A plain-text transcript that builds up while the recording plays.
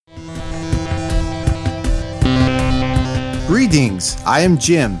Greetings, I am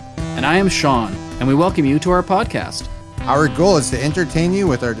Jim. And I am Sean, and we welcome you to our podcast. Our goal is to entertain you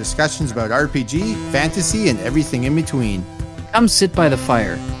with our discussions about RPG, fantasy, and everything in between. Come sit by the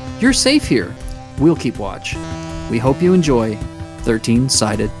fire. You're safe here. We'll keep watch. We hope you enjoy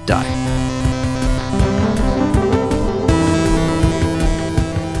 13-Sided Die.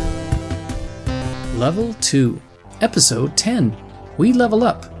 Level 2, Episode 10. We level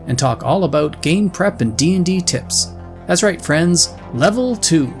up and talk all about game prep and D&D tips. That's right, friends. Level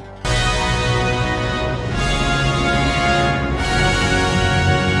 2. Come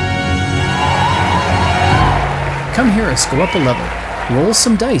hear us go up a level, roll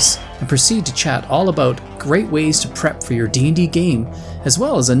some dice, and proceed to chat all about great ways to prep for your D&D game, as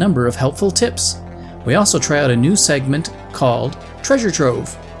well as a number of helpful tips. We also try out a new segment called Treasure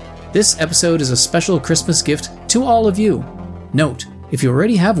Trove. This episode is a special Christmas gift to all of you. Note, if you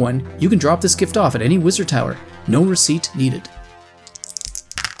already have one, you can drop this gift off at any Wizard Tower. No receipt needed.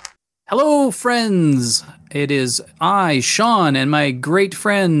 Hello, friends. It is I, Sean, and my great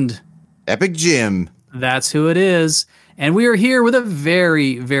friend, Epic Jim. That's who it is. And we are here with a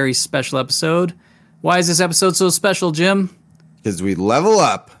very, very special episode. Why is this episode so special, Jim? Because we level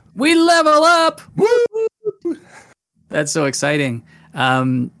up. We level up! Woo! That's so exciting.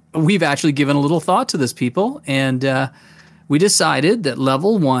 We've actually given a little thought to this, people, and we decided that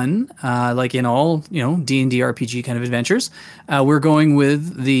level 1, like in all D&D RPG kind of adventures, we're going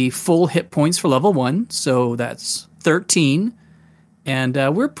with the full hit points for level 1. So that's 13. And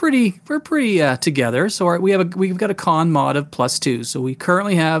we're pretty together. So we've got a con mod of +2. So we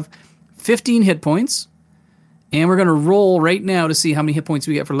currently have 15 hit points, and we're going to roll right now to see how many hit points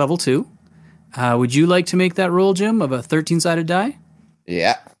we get for level 2. Would you like to make that roll, Jim, of a 13-sided die?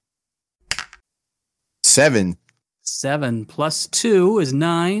 Yeah. 7. 7 plus 2 is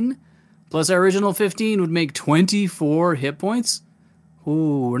 9. Plus our original 15 would make 24 hit points.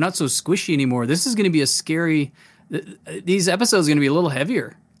 Ooh, we're not so squishy anymore. This is going to be a scary... These episodes are going to be a little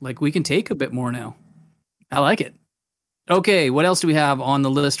heavier. Like, we can take a bit more now. I like it. Okay, what else do we have on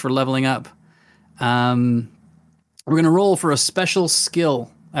the list for leveling up? We're going to roll for a special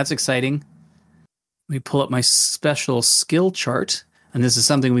skill. That's exciting. Let me pull up my special skill chart. And this is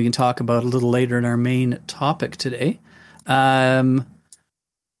something we can talk about a little later in our main topic today.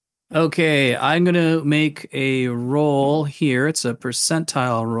 Okay, I'm going to make a roll here. It's a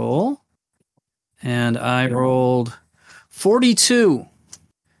percentile roll. And I rolled 42.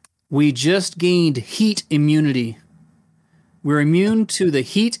 We just gained heat immunity. We're immune to the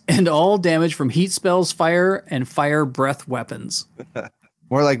heat and all damage from heat spells, fire, and fire breath weapons.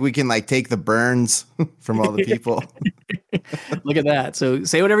 More like we can take the burns from all the people. Look at that. So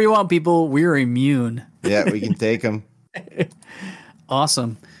say whatever you want, people. We're immune. Yeah, we can take them.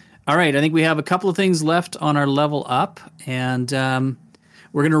 Awesome. All right. I think we have a couple of things left on our level up. And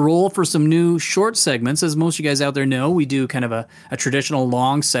we're going to roll for some new short segments. As most of you guys out there know, we do kind of a traditional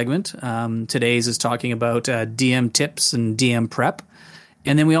long segment. Today's is talking about DM tips and DM prep.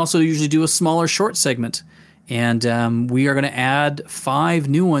 And then we also usually do a smaller short segment. And we are going to add 5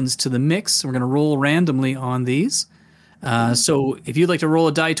 new ones to the mix. We're going to roll randomly on these. So if you'd like to roll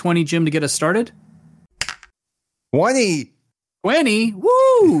a die 20, Jim, to get us started. 20. 20?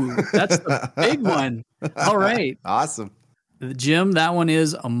 Woo! That's the big one. All right. Awesome. Jim, that one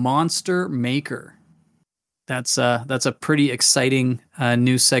is a Monster Maker. That's a pretty exciting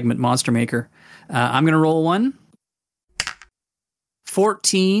new segment, Monster Maker. I'm going to roll one.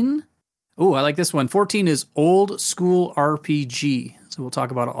 14. Oh, I like this one. 14 is Old School RPG. So we'll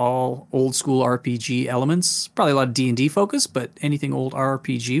talk about all old school RPG elements. Probably a lot of D&D focus, but anything old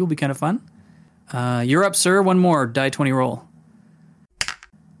RPG will be kind of fun. You're up, sir. One more. Die 20 roll.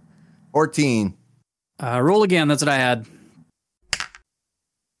 14. Roll again. That's what I had.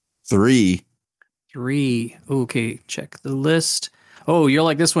 3. Okay, check the list. Oh, you're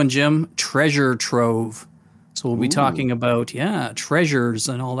like this one, Jim. Treasure Trove. So we'll be talking about, treasures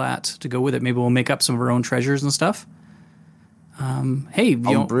and all that to go with it. Maybe we'll make up some of our own treasures and stuff. Hey,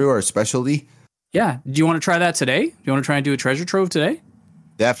 Homebrew or specialty? Yeah. Do you want to try that today? Do you want to try and do a Treasure Trove today?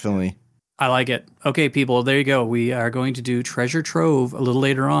 Definitely. I like it. Okay, people, there you go. We are going to do Treasure Trove a little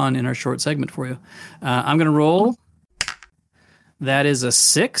later on in our short segment for you. I'm going to roll. That is a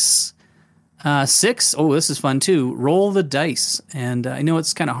 6. 6. Oh, this is fun too. Roll the dice. And I know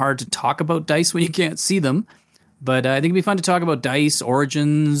it's kind of hard to talk about dice when you can't see them, but I think it'd be fun to talk about dice,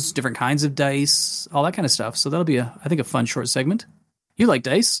 origins, different kinds of dice, all that kind of stuff. So that'll be I think a fun short segment. You like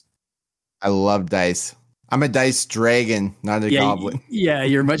dice? I love dice. I'm a dice dragon, not a goblin. Yeah,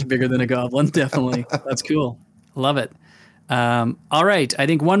 you're much bigger than a goblin. Definitely. That's cool. Love it. All right. I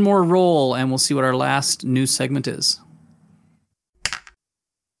think one more roll and we'll see what our last new segment is.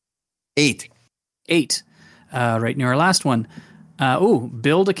 8. 8, right near our last one.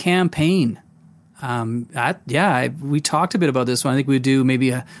 Build a campaign. We talked a bit about this one. I think we'd do maybe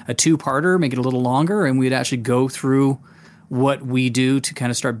a 2-parter, make it a little longer, and we'd actually go through what we do to kind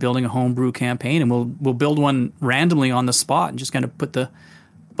of start building a homebrew campaign, and we'll build one randomly on the spot and just kind of put the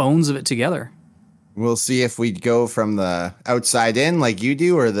bones of it together. We'll see if we go from the outside in like you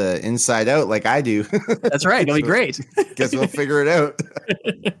do or the inside out like I do. That's right. It'll be great. Guess we'll figure it out.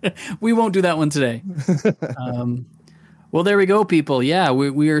 We won't do that one today. Well, there we go, people. Yeah,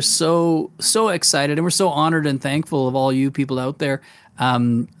 we are so excited, and we're so honored and thankful of all you people out there.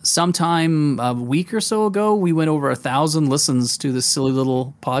 Sometime a week or so ago, we went over 1,000 listens to this silly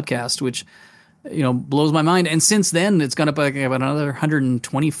little podcast, which blows my mind. And since then, it's gone up like about another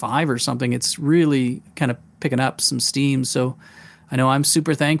 125 or something. It's really kind of picking up some steam. So I know I'm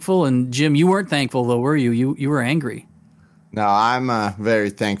super thankful. And Jim, you weren't thankful though, were you? You were angry. No, I'm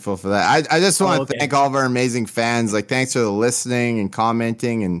very thankful for that. I just want to thank all of our amazing fans. Like, thanks for listening and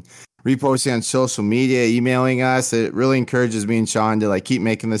commenting and reposting on social media, emailing us. It really encourages me and Sean to like keep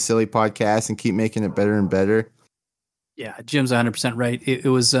making the silly podcast and keep making it better and better. Yeah, Jim's 100% right. It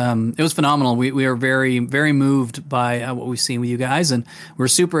was phenomenal. We are very, very moved by what we've seen with you guys, and we're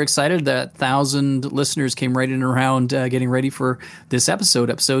super excited that 1,000 listeners came right in around getting ready for this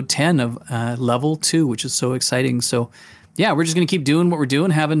episode 10 of Level 2, which is so exciting. So yeah, we're just going to keep doing what we're doing,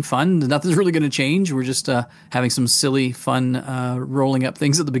 having fun. Nothing's really going to change. We're just having some silly, fun, rolling up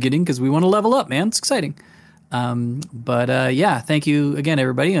things at the beginning because we want to level up, man. It's exciting. Thank you again,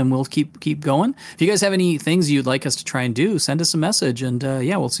 everybody, and we'll keep going. If you guys have any things you'd like us to try and do, send us a message, and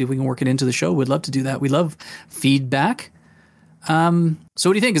we'll see if we can work it into the show. We'd love to do that. We love feedback. So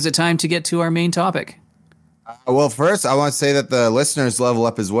what do you think? Is it time to get to our main topic? Well, first, I want to say that the listeners level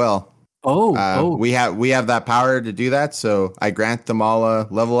up as well. We have that power to do that, so I grant them all a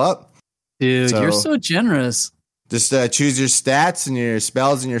level up. Dude, you're so generous. Just choose your stats and your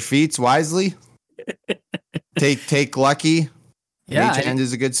spells and your feats wisely. Take lucky. Yeah, Mage Hand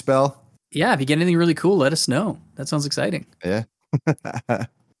is a good spell. Yeah, if you get anything really cool, let us know. That sounds exciting. Yeah.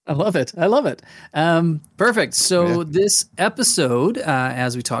 I love it. Perfect. So this episode,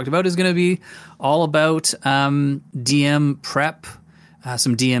 as we talked about, is going to be all about DM prep,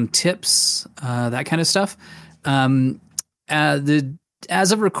 some DM tips, that kind of stuff.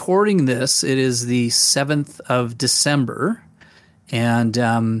 As of recording this, it is the 7th of December,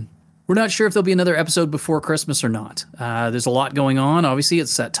 and we're not sure if there'll be another episode before Christmas or not. There's a lot going on. Obviously,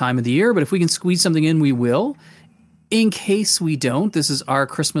 it's that time of the year, but if we can squeeze something in, we will. In case we don't, this is our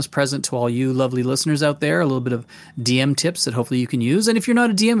Christmas present to all you lovely listeners out there, a little bit of DM tips that hopefully you can use. And if you're not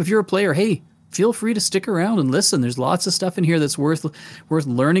a DM, if you're a player, hey, feel free to stick around and listen. There's lots of stuff in here that's worth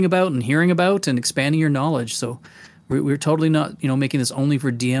learning about and hearing about and expanding your knowledge. So we're totally not, making this only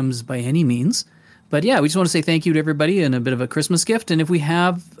for DMs by any means. But yeah, we just want to say thank you to everybody and a bit of a Christmas gift. And if we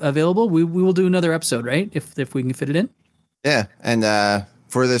have available, we will do another episode, right? If we can fit it in. Yeah. And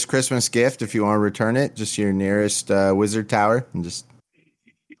for this Christmas gift, if you want to return it, just your nearest wizard tower, and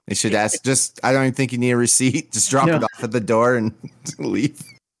they should ask. I don't even think you need a receipt. Just drop it off at the door and leave.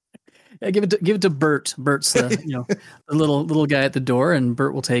 Yeah, give it to Bert. Bert's the the little guy at the door, and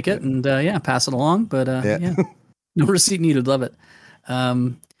Bert will take it and pass it along. But no receipt needed. Love it.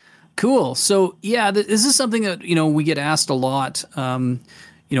 Cool. So this is something that we get asked a lot.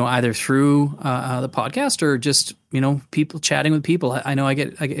 Either through the podcast or just people chatting with people. I know I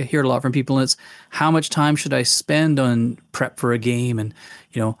hear it a lot from people, and it's how much time should I spend on prep for a game, and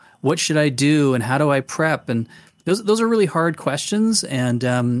what should I do, and how do I prep, and those are really hard questions. And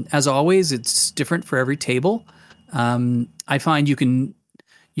as always, it's different for every table. I find you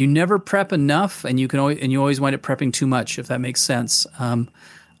never prep enough, and you always wind up prepping too much, if that makes sense.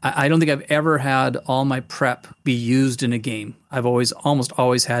 I don't think I've ever had all my prep be used in a game. I've almost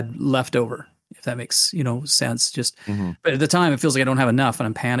always had leftover, if that makes sense. But at the time, it feels like I don't have enough, and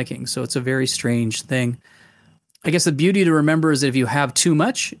I'm panicking. So it's a very strange thing. I guess the beauty to remember is that if you have too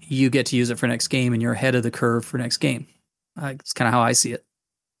much, you get to use it for next game, and you're ahead of the curve for next game. It's kind of how I see it.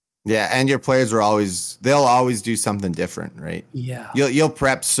 Yeah, and your players they'll always do something different, right? Yeah. You'll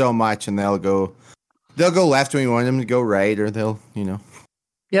prep so much, and they'll go left when you want them to go right, or they'll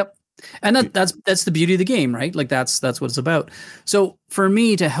Yep. And that's the beauty of the game, right? Like that's what it's about. So for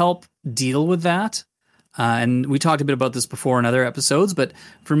me to help deal with that, and we talked a bit about this before in other episodes, but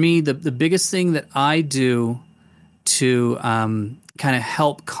for me, the biggest thing that I do to kind of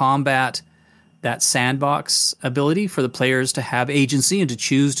help combat that sandbox ability for the players to have agency and to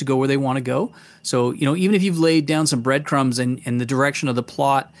choose to go where they want to go. So, even if you've laid down some breadcrumbs in the direction of the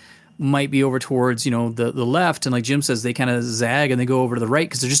plot, might be over towards, the left. And like Jim says, they kind of zag and they go over to the right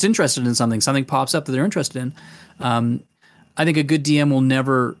because they're just interested in something. Something pops up that they're interested in. I think a good DM will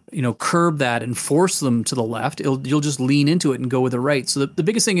never, curb that and force them to the left. You'll just lean into it and go with the right. So the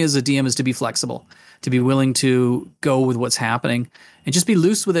biggest thing is a DM is to be flexible, to be willing to go with what's happening and just be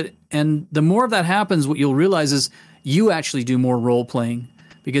loose with it. And the more of that happens, what you'll realize is you actually do more role playing,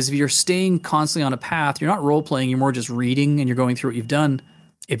 because if you're staying constantly on a path, you're not role playing, you're more just reading and you're going through what you've done.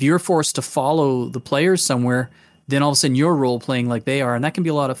 If you're forced to follow the players somewhere, then all of a sudden you're role playing like they are, and that can be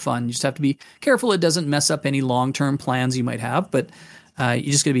a lot of fun. You just have to be careful it doesn't mess up any long-term plans you might have, but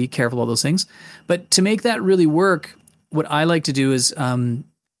you just got to be careful of those things. But to make that really work, what I like to do is kind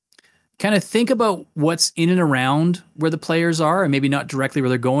of think about what's in and around where the players are, and maybe not directly where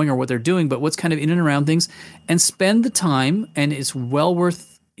they're going or what they're doing, but what's kind of in and around things, and spend the time, and it's well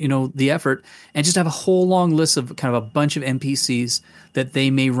worth the effort, and just have a whole long list of kind of a bunch of NPCs that they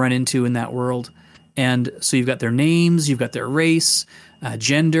may run into in that world. And so you've got their names, you've got their race,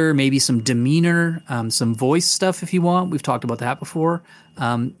 gender, maybe some demeanor, some voice stuff if you want. We've talked about that before.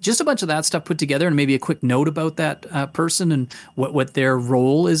 Just a bunch of that stuff put together, and maybe a quick note about that person and what their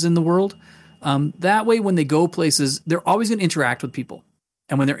role is in the world. That way, when they go places, they're always going to interact with people.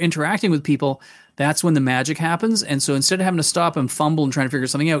 And when they're interacting with people, that's when the magic happens. And so instead of having to stop and fumble and trying to figure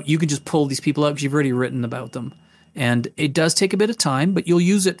something out, you can just pull these people out because you've already written about them. And it does take a bit of time, but you'll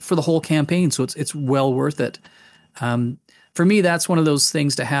use it for the whole campaign, so it's well worth it. For me, that's one of those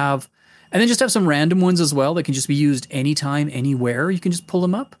things to have. And then just have some random ones as well that can just be used anytime, anywhere. You can just pull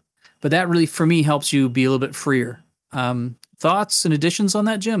them up. But that really, for me, helps you be a little bit freer. Thoughts and additions on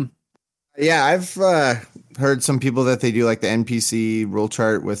that, Jim? Yeah, I've heard some people that they do like the NPC rule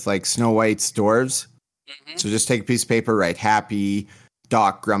chart with like Snow White's dwarves. Mm-hmm. So just take a piece of paper, write happy,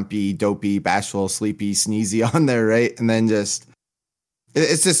 Doc, grumpy, dopey, bashful, sleepy, sneezy on there, right? And then it's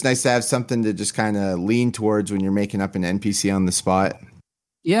just nice to have something to just kind of lean towards when you're making up an NPC on the spot.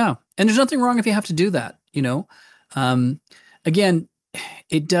 Yeah. And there's nothing wrong if you have to do that, Again,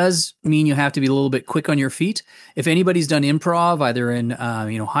 it does mean you have to be a little bit quick on your feet. If anybody's done improv, either in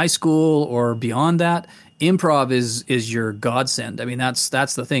high school or beyond that, improv is your godsend. I mean, that's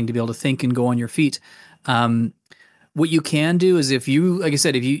the thing, to be able to think and go on your feet. What you can do is if you, like I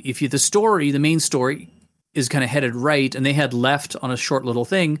said, if you the main story is kind of headed right and they head left on a short little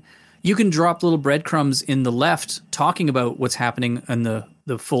thing, you can drop little breadcrumbs in the left talking about what's happening in the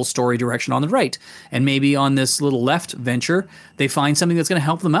full story direction on the right. And maybe on this little left venture, they find something that's going to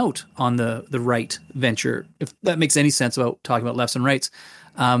help them out on the right venture, if that makes any sense about talking about lefts and rights.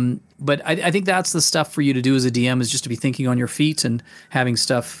 But I think that's the stuff for you to do as a DM, is just to be thinking on your feet and having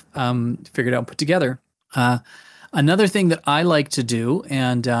stuff figured out and put together. Another thing that I like to do,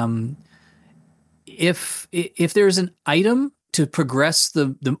 and if there's an item to progress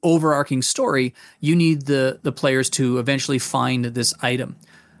the overarching story, you need the players to eventually find this item.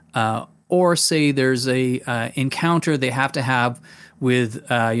 Or say there's a encounter they have to have with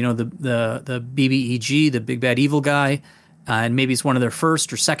the BBEG, the big bad evil guy, and maybe it's one of their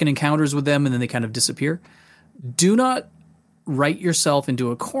first or second encounters with them, and then they kind of disappear. Do not write yourself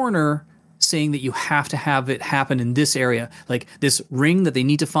into a corner saying that you have to have it happen in this area. Like, this ring that they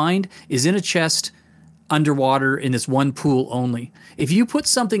need to find is in a chest underwater in this one pool only. If you put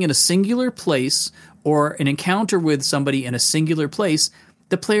something in a singular place, or an encounter with somebody in a singular place,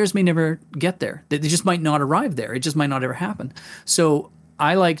 the players may never get there. They just might not arrive there. It just might not ever happen. So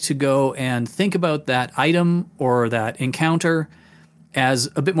I like to go and think about that item or that encounter as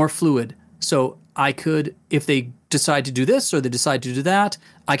a bit more fluid. So I could, if they decide to do this or they decide to do that,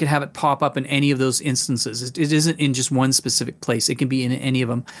 I could have it pop up in any of those instances. It isn't in just one specific place. It can be in any of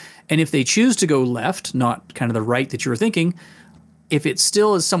them. And if they choose to go left, not kind of the right that you were thinking, if it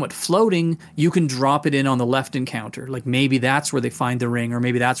still is somewhat floating, you can drop it in on the left encounter. Like, maybe that's where they find the ring, or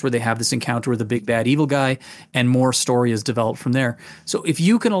maybe that's where they have this encounter with the big bad evil guy, and more story is developed from there. So if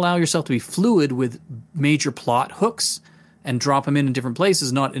you can allow yourself to be fluid with major plot hooks and drop them in different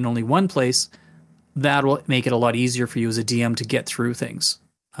places, not in only one place, that will make it a lot easier for you as a DM to get through things.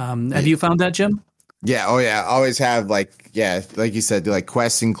 Have you found that, Jim? Yeah. Oh, yeah. Always have, like you said, like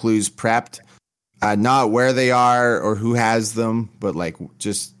quests and clues prepped. Not where they are or who has them, but like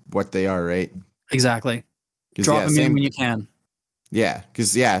just what they are, right? Exactly. Drop them in when you can. Yeah,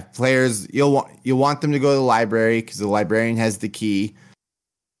 because players, you'll want them to go to the library because the librarian has the key.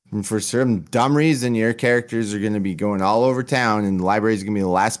 And for some dumb reason, your characters are going to be going all over town, and the library is going to be the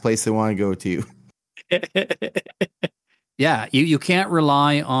last place they want to go to. Yeah, you can't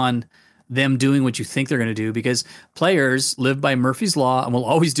rely on them doing what you think they're going to do, because players live by Murphy's Law and will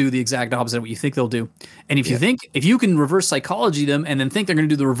always do the exact opposite of what you think they'll do. And if you can reverse psychology them and then think they're going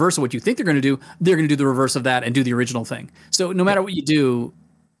to do the reverse of what you think they're going to do, they're going to do the reverse of that and do the original thing. So no matter what you do,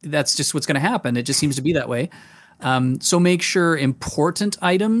 that's just what's going to happen. It just seems to be that way. So make sure important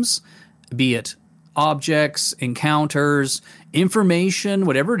items, be it objects, encounters, information,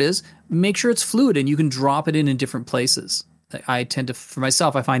 whatever it is, make sure it's fluid and you can drop it in different places. I tend to, for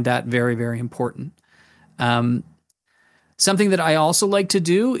myself, I find that very, very important. Something that I also like to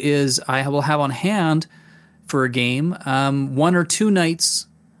do is I will have on hand for a game 1 or 2 nights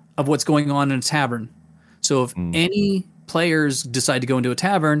of what's going on in a tavern. So if any players decide to go into a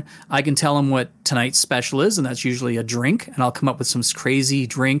tavern, I can tell them what tonight's special is, and that's usually a drink, and I'll come up with some crazy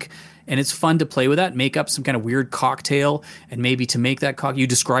drink. And it's fun to play with that, make up some kind of weird cocktail, and maybe to make that cocktail, you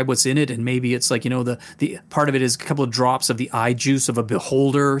describe what's in it, and maybe it's like, the part of it is a couple of drops of the eye juice of a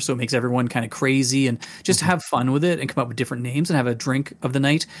beholder, so it makes everyone kind of crazy, and just have fun with it and come up with different names and have a drink of the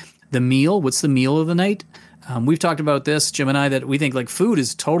night. The meal, what's the meal of the night? We've talked about this, Jim and I, that we think like food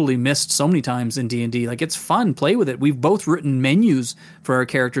is totally missed so many times in D&D. Like it's fun, play with it. We've both written menus for our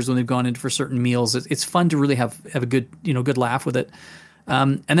characters when they've gone in for certain meals. It's fun to really have a good, good laugh with it.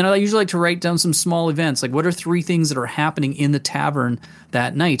 And then I usually like to write down some small events, like what are 3 things that are happening in the tavern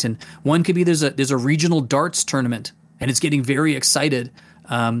that night? And one could be there's a regional darts tournament, and it's getting very excited.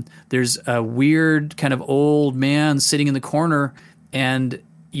 There's a weird kind of old man sitting in the corner, and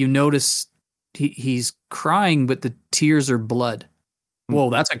you notice he's crying, but the tears are blood. Whoa,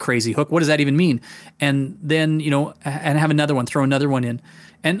 that's a crazy hook. What does that even mean? And then, and have another one, throw another one in.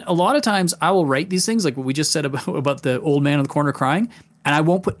 And a lot of times I will write these things like what we just said about the old man in the corner crying, and I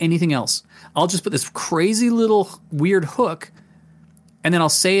won't put anything else. I'll just put this crazy little weird hook, and then I'll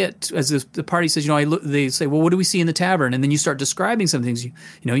say it as the party says, they say, well, what do we see in the tavern? And then you start describing some things.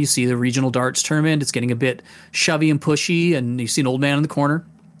 You see the regional darts tournament. It's getting a bit shovey and pushy, and you see an old man in the corner.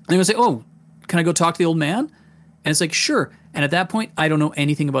 And they're going to say, oh, can I go talk to the old man? And it's like, sure. And at that point, I don't know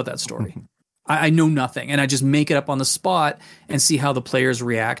anything about that story. I know nothing. And I just make it up on the spot and see how the players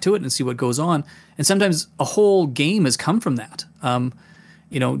react to it and see what goes on. And sometimes a whole game has come from that.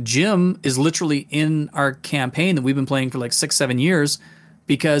 Jim is literally in our campaign that we've been playing for like 6-7 years,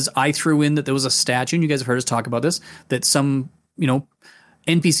 because I threw in that there was a statue, and you guys have heard us talk about this, that some,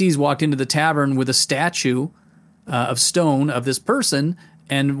 NPCs walked into the tavern with a statue of stone of this person.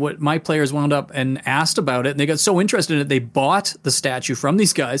 And what my players wound up and asked about it, and they got so interested in it, they bought the statue from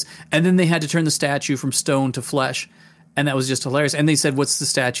these guys, and then they had to turn the statue from stone to flesh. And that was just hilarious. And they said, what's the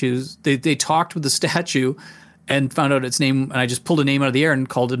statue's? They talked with the statue and found out its name, and I just pulled a name out of the air and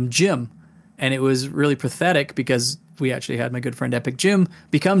called him Jim. And it was really pathetic because we actually had my good friend Epic Jim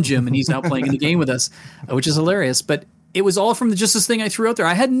become Jim, and he's now playing in the game with us, which is hilarious. But it was all from just this thing I threw out there.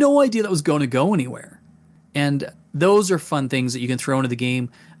 I had no idea that was going to go anywhere. And those are fun things that you can throw into the game.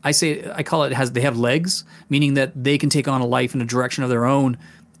 I call it they have legs, meaning that they can take on a life in a direction of their own,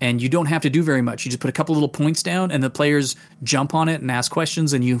 and you don't have to do very much. You just put a couple little points down, and the players jump on it and ask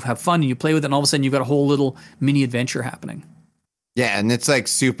questions, and you have fun, and you play with it, and all of a sudden you've got a whole little mini adventure happening. Yeah, and it's like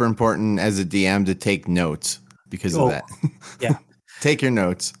super important as a DM to take notes because of that. Yeah. Take your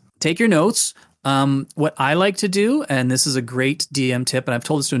notes. Take your notes. What I like to do, and this is a great DM tip, and I've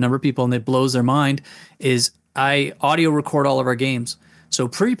told this to a number of people and it blows their mind, is I audio record all of our games. So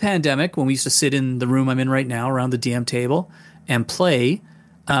pre-pandemic, when we used to sit in the room I'm in right now around the DM table and play,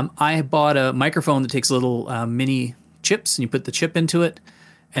 I bought a microphone that takes little mini chips, and you put the chip into it,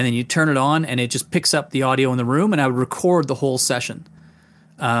 and then you turn it on, and it just picks up the audio in the room, and I would record the whole session.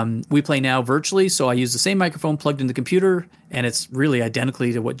 We play now virtually, so I use the same microphone plugged in the computer, and it's really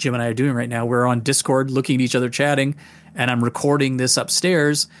identically to what Jim and I are doing right now. We're on Discord looking at each other chatting, and I'm recording this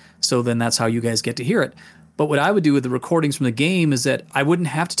upstairs, so then that's how you guys get to hear it. But what I would do with the recordings from the game is that I wouldn't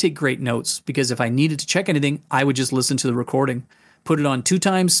have to take great notes, because if I needed to check anything, I would just listen to the recording, put it on 2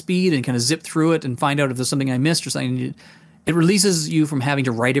 times speed, and kind of zip through it and find out if there's something I missed or something. It releases you from having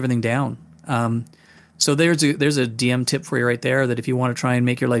to write everything down. So there's a DM tip for you right there, that if you want to try and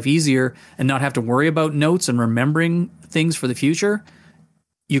make your life easier and not have to worry about notes and remembering things for the future,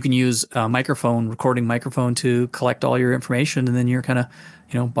 you can use a recording microphone to collect all your information, and then you're kind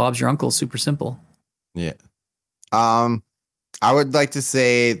of, Bob's your uncle, super simple. Yeah. I would like to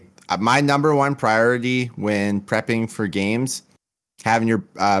say my number one priority when prepping for games, having your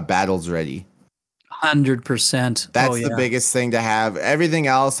battles ready. 100%. That's the biggest thing to have. Everything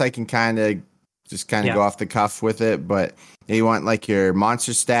else I can kind of go off the cuff with it, but you want like your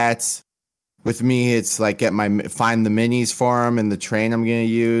monster stats. With me, it's like find the minis for them and the train I'm going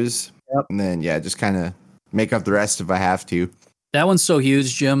to use. Yep. And then, just kind of make up the rest if I have to. That one's so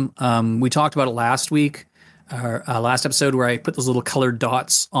huge, Jim. We talked about it last week, last episode, where I put those little colored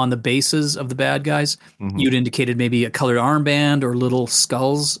dots on the bases of the bad guys. Mm-hmm. You'd indicated maybe a colored armband or little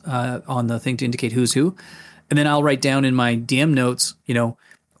skulls on the thing to indicate who's who. And then I'll write down in my DM notes,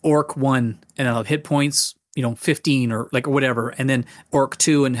 Orc 1, and I'll have hit points, 15 or whatever. And then Orc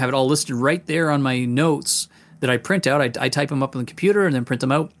 2 and have it all listed right there on my notes that I print out. I type them up on the computer and then print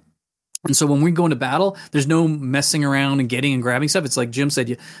them out. And so when we go into battle, there's no messing around and getting and grabbing stuff. It's like Jim said,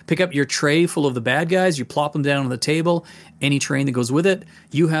 you pick up your tray full of the bad guys, you plop them down on the table, any terrain that goes with it.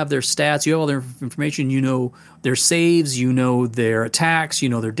 You have their stats, you have all their information, their saves, their attacks,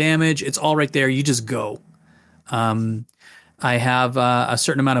 their damage. It's all right there. You just go. I have a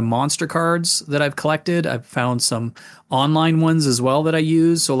certain amount of monster cards that I've collected. I've found some online ones as well that I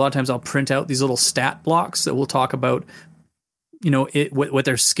use. So a lot of times I'll print out these little stat blocks that we'll talk about, what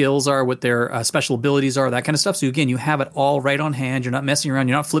their skills are, what their special abilities are, that kind of stuff. So again, you have it all right on hand. You're not messing around.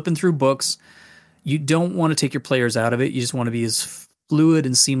 You're not flipping through books. You don't want to take your players out of it. You just want to be as fluid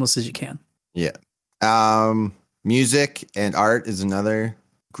and seamless as you can. Yeah. Music and art is another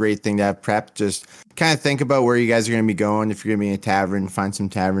great thing to have prepped. Just kind of think about where you guys are going to be going. If you're going to be in a tavern, find some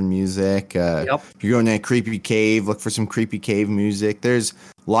tavern music. If you're going to a creepy cave, look for some creepy cave music. There's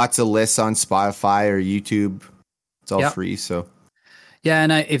lots of lists on Spotify or YouTube. It's all free. So, yeah.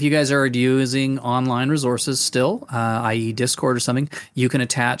 And if you guys are using online resources still, i.e. Discord or something, you can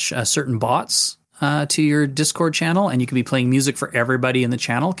attach certain bots to your Discord channel, and you can be playing music for everybody in the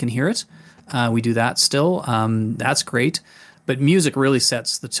channel can hear it. We do that still. That's great. But music really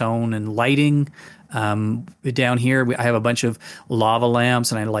sets the tone, and lighting. Down here, I have a bunch of lava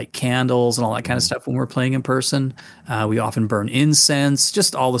lamps, and I light candles and all that kind of stuff when we're playing in person. We often burn incense,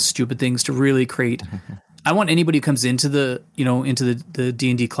 just all the stupid things to really create. I want anybody who comes into the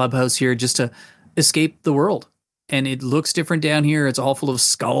D&D clubhouse here just to escape the world. And it looks different down here. It's all full of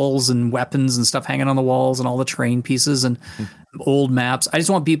skulls and weapons and stuff hanging on the walls and all the terrain pieces and old maps. I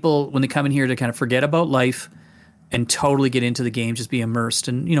just want people, when they come in here, to kind of forget about life and totally get into the game, just be immersed.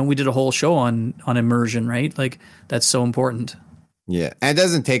 And, we did a whole show on immersion, right? Like, that's so important. Yeah. And it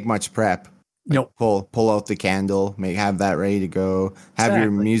doesn't take much prep. Nope. Pull out the candle, have that ready to go. Have your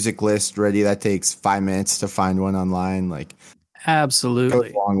music list ready. That takes 5 minutes to find one online. Absolutely.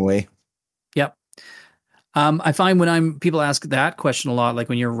 Goes a long way. Yep. I find when people ask that question a lot, like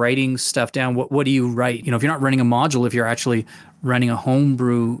when you're writing stuff down, what do you write? If you're not running a module, if you're actually running a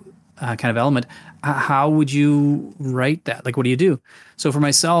homebrew kind of element, how would you write that? What do you do? So for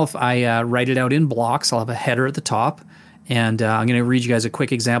myself, I write it out in blocks. I'll have a header at the top. And I'm going to read you guys a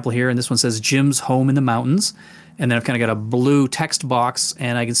quick example here. And this one says Jim's Home in the Mountains. And then I've kind of got a blue text box,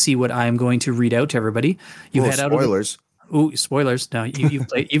 and I can see what I'm going to read out to everybody. You head out. Spoilers. Spoilers. No,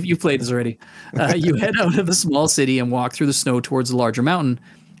 you've played this already. You head out of the small city and walk through the snow towards the larger mountain.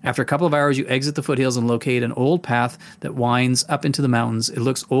 After a couple of hours, you exit the foothills and locate an old path that winds up into the mountains. It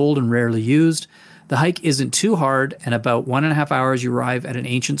looks old and rarely used. The hike isn't too hard, and about 1.5 hours, you arrive at an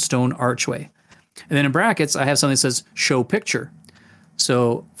ancient stone archway. And then in brackets, I have something that says show picture.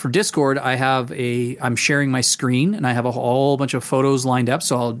 So for Discord, I'm sharing my screen, and I have a whole bunch of photos lined up.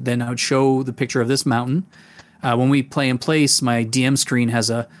 So I would show the picture of this mountain. When we play in place, my DM screen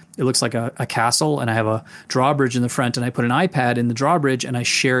it looks like a castle, and I have a drawbridge in the front, and I put an iPad in the drawbridge, and I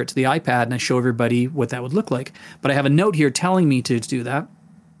share it to the iPad, and I show everybody what that would look like. But I have a note here telling me to do that.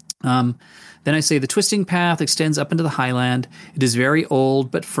 Then I say the twisting path extends up into the highland. It is very old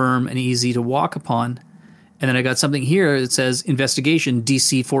but firm and easy to walk upon. And then I got something here that says investigation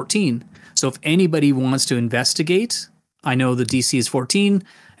DC 14. So if anybody wants to investigate, I know the DC is 14,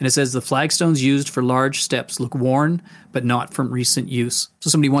 and it says the flagstones used for large steps look worn but not from recent use.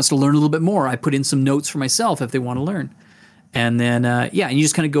 So somebody wants to learn a little bit more, I put in some notes for myself if they want to learn. And then, and you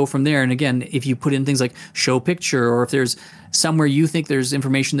just kind of go from there. And again, if you put in things like show picture, or if there's somewhere you think there's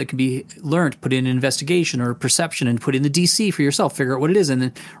information that can be learned, put in investigation or perception and put in the DC for yourself, figure out what it is, and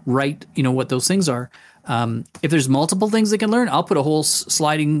then write, what those things are. If there's multiple things they can learn, I'll put a whole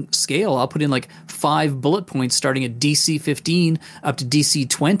sliding scale. I'll put in 5 bullet points starting at DC 15 up to DC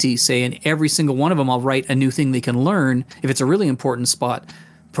 20, say, and every single one of them, I'll write a new thing they can learn. If it's a really important spot,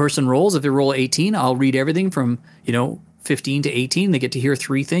 person rolls, if they roll 18, I'll read everything from, 15 to 18, they get to hear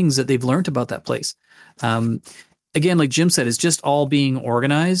 3 things that they've learned about that place. Again, like Jim said, it's just all being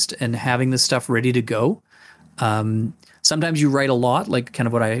organized and having this stuff ready to go. Sometimes you write a lot, like kind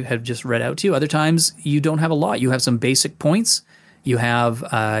of what I have just read out to you. Other times you don't have a lot. You have some basic points. You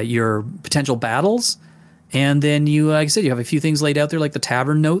have your potential battles. And then you, like I said, you have a few things laid out there, like the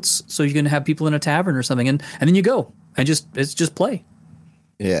tavern notes. So you're going to have people in a tavern or something. And then you go and it's just play.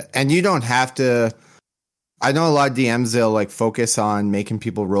 Yeah. And you don't have to I know a lot of DMs, they'll like focus on making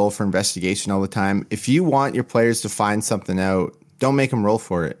people roll for investigation all the time. If you want your players to find something out, don't make them roll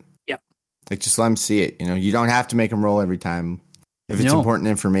for it. Yeah. Like just let them see it. You don't have to make them roll every time if it's important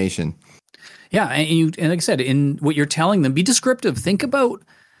information. Yeah. And like I said, in what you're telling them, be descriptive. Think about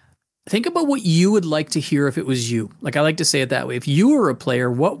what you would like to hear if it was you. Like I like to say it that way. If you were a player,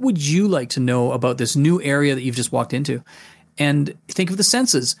 what would you like to know about this new area that you've just walked into? And think of the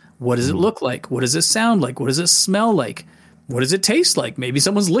senses. What does it look like? What does it sound like? What does it smell like? What does it taste like? Maybe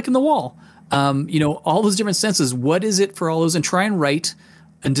someone's licking the wall. All those different senses. What is it for all those? And try and write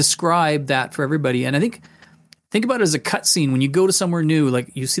and describe that for everybody. And I think about it as a cutscene. When you go to somewhere new, like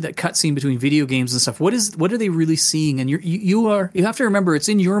you see that cutscene between video games and stuff. What are they really seeing? And you have to remember it's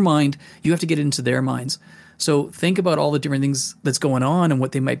in your mind. You have to get it into their minds. So think about all the different things that's going on and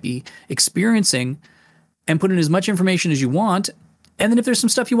what they might be experiencing, and put in as much information as you want. And then if there's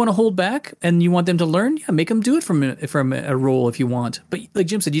some stuff you want to hold back and you want them to learn, make them do it from a role if you want. But like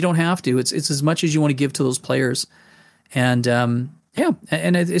Jim said, you don't have to. It's as much as you want to give to those players. And and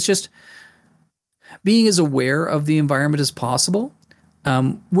it's just being as aware of the environment as possible.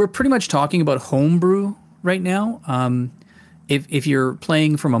 We're pretty much talking about homebrew right now. If you're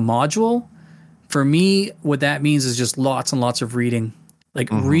playing from a module, for me, what that means is just lots and lots of reading. Like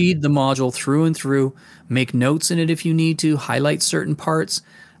read the module through and through, make notes in it if you need to, highlight certain parts.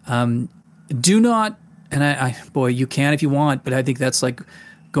 Do not, and you can if you want, but I think that's like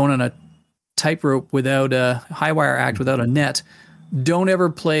going on a tightrope without a high wire act without a net. Don't ever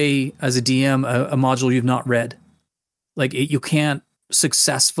play as a DM a module you've not read. Like you can't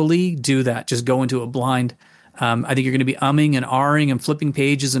successfully do that. Just go into it blind. I think you're going to be umming and ahhing and flipping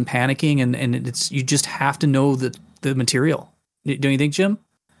pages and panicking, and you just have to know the material. Don't you think, Jim?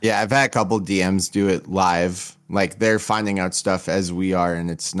 Yeah, I've had a couple DMs do it live. Like they're finding out stuff as we are,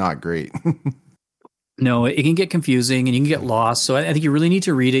 and it's not great. No, it can get confusing and you can get lost. So I think you really need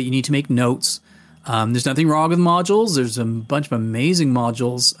to read it. You need to make notes. There's nothing wrong with modules. There's a bunch of amazing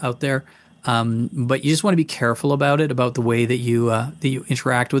modules out there. But you just want to be careful about it, about the way that you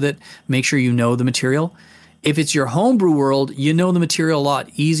interact with it. Make sure you know the material. If it's your homebrew world, you know the material a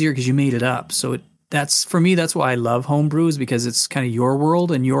lot easier because you made it up. So that's why I love homebrew, is because it's kind of your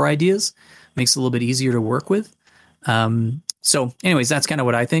world and your ideas. Makes it a little bit easier to work with. So anyways, that's kind of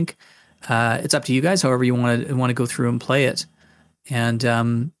what I think. It's up to you guys, however you want to go through and play it.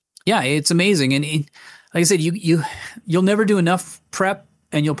 And it's amazing. And like I said, you'll never do enough prep,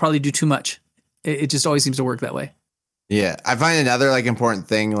 and you'll probably do too much. It just always seems to work that way. Yeah, I find another like important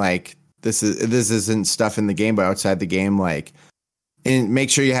thing, like this isn't stuff in the game, but outside the game, like. And make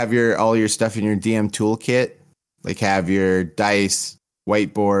sure you have all your stuff in your DM toolkit. Like have your dice,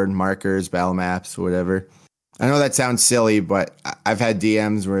 whiteboard, markers, battle maps, whatever. I know that sounds silly, but I've had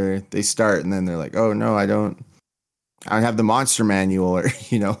DMs where they start and then they're like, "Oh no, I don't have the monster manual," or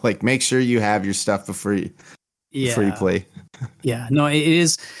like make sure you have your stuff before you play. Yeah, no, it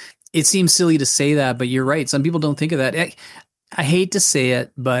is. It seems silly to say that, but you're right. Some people don't think of that. I hate to say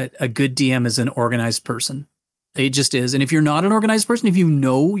it, but a good DM is an organized person. It just is. And if you're not an organized person, if you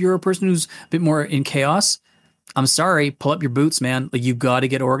know you're a person who's a bit more in chaos, I'm sorry, pull up your boots, man. Like you've got to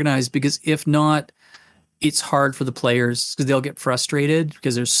get organized, because if not, it's hard for the players because they'll get frustrated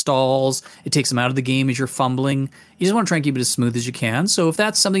because there's stalls. It takes them out of the game as you're fumbling. You just want to try and keep it as smooth as you can. So if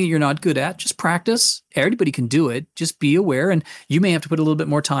that's something that you're not good at, just practice. Everybody can do it. Just be aware. And you may have to put a little bit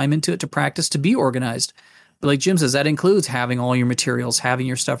more time into it to practice to be organized. But like Jim says, that includes having all your materials, having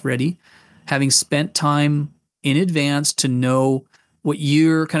your stuff ready, having spent time in advance to know what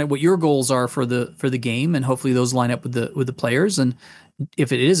your goals are for the game, and hopefully those line up with the players. And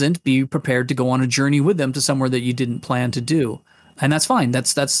if it isn't, be prepared to go on a journey with them to somewhere that you didn't plan to do, and that's fine.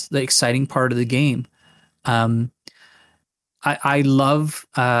 That's the exciting part of the game. I love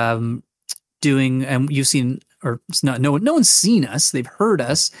doing, and you've seen, or it's not, no one's seen us. They've heard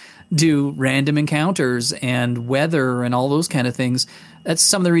us do random encounters and weather and all those kind of things. That's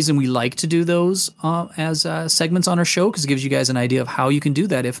some of the reason we like to do those as segments on our show, because it gives you guys an idea of how you can do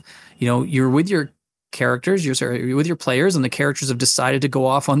that. If you're with your characters, you're with your players, and the characters have decided to go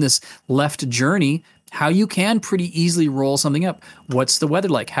off on this left journey, how you can pretty easily roll something up. What's the weather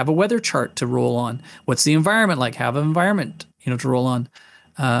like? Have a weather chart to roll on. What's the environment like? Have an environment to roll on.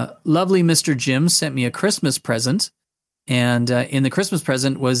 Lovely Mr. Jim sent me a Christmas present, and in the Christmas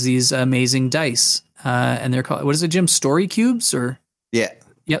present was these amazing dice, and they're called, what is it, Jim? Story cubes, or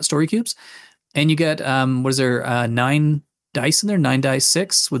story cubes. And you get 9 dice in there, 9 dice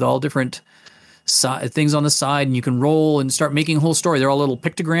 6 with all different things on the side, and you can roll and start making a whole story. They're all little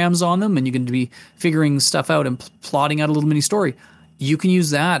pictograms on them, and you can be figuring stuff out and plotting out a little mini story. You can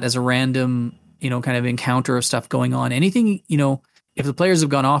use that as a random kind of encounter of stuff going on. Anything, if the players have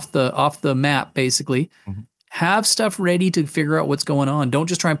gone off the map, basically, have stuff ready to figure out what's going on. Don't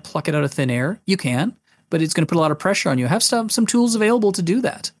just try and pluck it out of thin air. You can, but it's going to put a lot of pressure on you. Have some tools available to do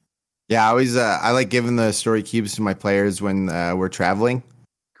that. Yeah, I like giving the story cubes to my players when we're traveling.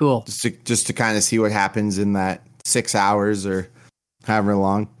 Cool. Just to kind of see what happens in that 6 hours or however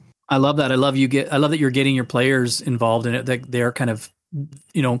long. I love that. I love that you're getting your players involved in it. That they're kind of,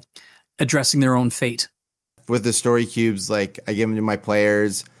 addressing their own fate. With the story cubes, like I give them to my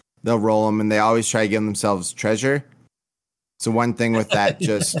players, they'll roll them, and they always try to give themselves treasure. So one thing with that,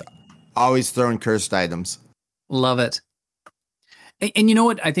 just always throw in cursed items. Love it. And you know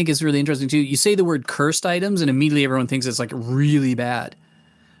what I think is really interesting too? You say the word cursed items, and immediately everyone thinks it's like really bad.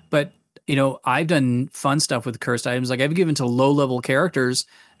 But I've done fun stuff with cursed items. Like I've given to low-level characters,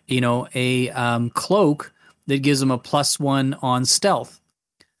 a cloak that gives them a +1 on stealth,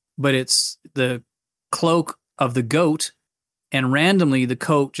 but it's the cloak of the goat, and randomly the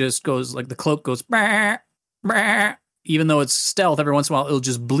coat just goes like the cloak goes, bah, bah. Even though it's stealth, every once in a while it'll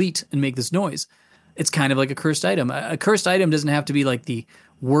just bleat and make this noise. It's kind of like a cursed item. A cursed item doesn't have to be like the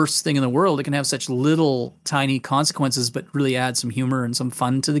worst thing in the world. It can have such little tiny consequences, but really add some humor and some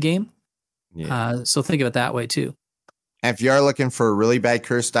fun to the game. Yeah. So think of it that way too. And if you are looking for a really bad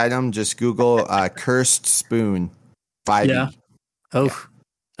cursed item, just Google cursed spoon 5e. Yeah. Oh, yeah.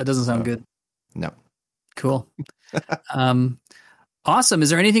 That doesn't sound good. No. Cool. Awesome.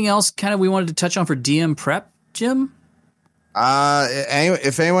 Is there anything else kind of we wanted to touch on for DM prep, Jim?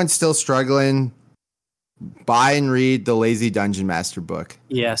 If anyone's still struggling, buy and read the Lazy Dungeon Master book.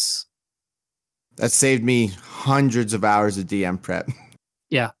 Yes. That saved me hundreds of hours of DM prep.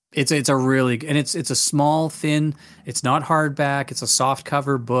 Yeah. It's a really, and it's a small, thin, it's not hardback. It's a soft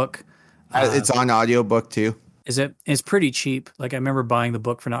cover book. It's on audiobook too. Is it? It's pretty cheap. Like I remember buying the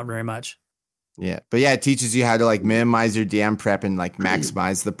book for not very much. Yeah. But yeah, it teaches you how to like minimize your DM prep and like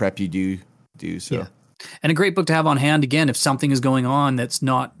maximize the prep you do. So. Yeah. And a great book to have on hand. Again, if something is going on that's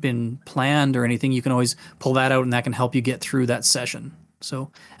not been planned or anything, you can always pull that out and that can help you get through that session.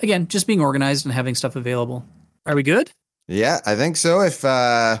 So again, just being organized and having stuff available. Are we good? Yeah, I think so. If you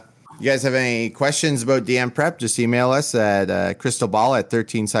guys have any questions about DM prep, just email us at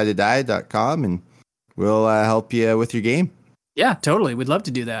crystalball@13sidedie.com and we'll help you with your game. Yeah, totally. We'd love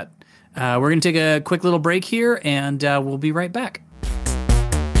to do that. We're going to take a quick little break here and we'll be right back.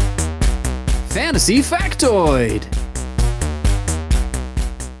 Fantasy Factoid!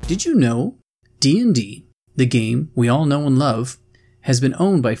 Did you know D&D, the game we all know and love, has been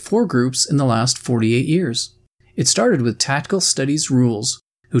owned by 4 groups in the last 48 years? It started with Tactical Studies Rules,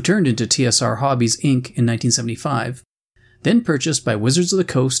 who turned into TSR Hobbies Inc. in 1975, then purchased by Wizards of the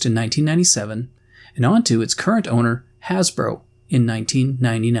Coast in 1997, and on to its current owner, Hasbro, in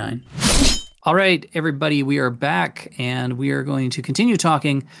 1999. All right, everybody, we are back, and we are going to continue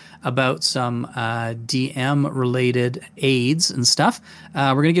talking about some DM-related aids and stuff.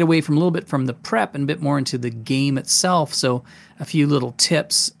 We're going to get away from a little bit from the prep and a bit more into the game itself, so a few little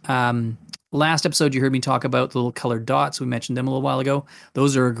tips. Last episode, you heard me talk about the little colored dots. We mentioned them a little while ago.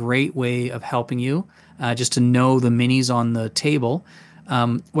 Those are a great way of helping you just to know the minis on the table.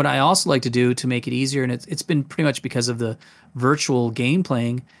 What I also like to do to make it easier, and it's been pretty much because of the virtual game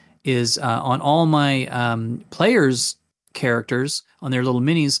playing, is on all my players' characters, on their little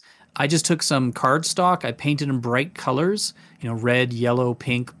minis, I just took some cardstock. I painted them bright colors, red, yellow,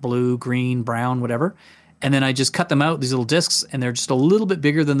 pink, blue, green, brown, whatever. And then I just cut them out, these little discs, and they're just a little bit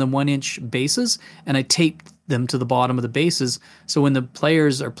bigger than the 1-inch bases. And I taped them to the bottom of the bases. So when the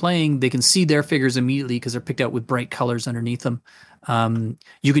players are playing, they can see their figures immediately because they're picked out with bright colors underneath them.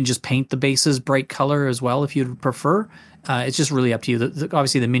 You can just paint the bases bright color as well if you'd prefer. It's just really up to you.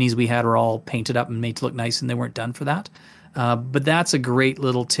 Obviously, the minis we had were all painted up and made to look nice, and they weren't done for that. But that's a great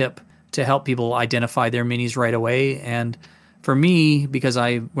little tip to help people identify their minis right away. And for me, because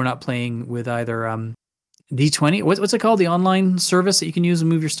we're not playing with either D20. What's it called? The online service that you can use and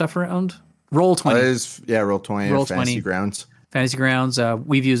move your stuff around? Roll20. Roll20. Fantasy Grounds. Fantasy Grounds.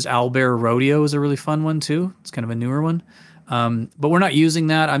 We've used Owlbear Rodeo is a really fun one too. It's kind of a newer one. But we're not using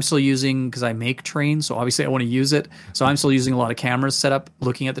that. I'm still using, because I make trains, so obviously I want to use it. So I'm still using a lot of cameras set up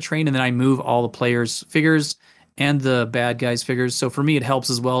looking at the train, and then I move all the players' figures and the bad guys' figures. So for me, it helps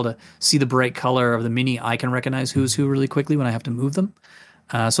as well to see the bright color of the mini. I can recognize who's who really quickly when I have to move them.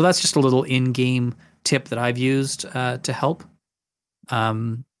 So that's just a little in-game tip that I've used to help.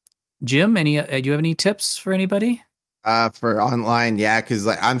 Jim, do you have any tips for anybody? For online, yeah, because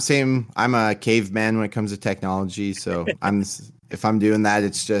I'm a caveman when it comes to technology. So if I'm doing that,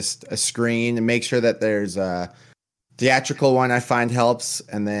 it's just a screen, and make sure that there's theatrical one I find helps,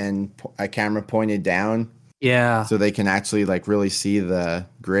 and then a camera pointed down. Yeah. So they can actually like really see the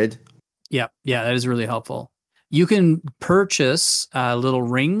grid. Yeah, that is really helpful. You can purchase little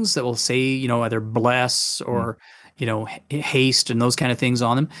rings that will say, either bless or, haste and those kind of things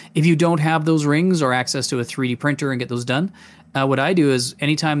on them. If you don't have those rings or access to a 3D printer and get those done, what I do is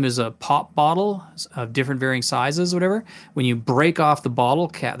anytime there's a pop bottle of different varying sizes, whatever, when you break off the bottle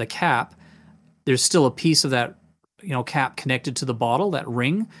cap, there's still a piece of that, cap connected to the bottle, that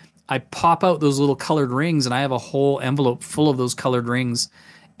ring. I pop out those little colored rings, and I have a whole envelope full of those colored rings.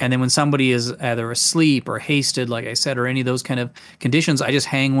 And then when somebody is either asleep or hasted, like I said, or any of those kind of conditions, I just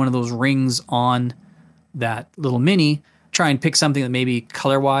hang one of those rings on that little mini, try and pick something that maybe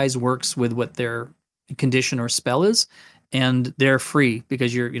color-wise works with what their condition or spell is, and they're free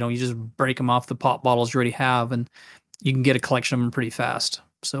because you just break them off the pop bottles you already have, and you can get a collection of them pretty fast.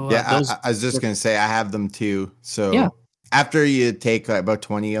 So I was just going to say I have them too. So after you take about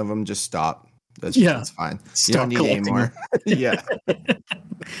 20 of them, just stop. That's fine. You don't need any more. Yeah.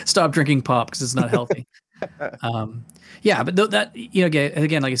 Stop drinking pop because it's not healthy. But that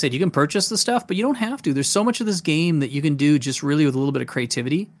again, like I said, you can purchase the stuff, but you don't have to. There's so much of this game that you can do just really with a little bit of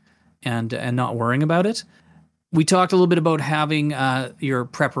creativity and not worrying about it. We talked a little bit about having your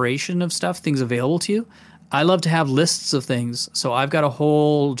preparation of stuff, things available to you. I love to have lists of things. So I've got a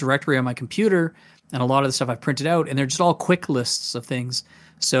whole directory on my computer and a lot of the stuff I've printed out, and they're just all quick lists of things.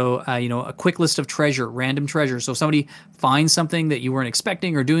 So, a quick list of random treasure. So if somebody finds something that you weren't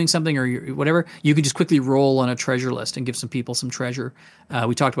expecting or doing something or whatever, you can just quickly roll on a treasure list and give some people some treasure.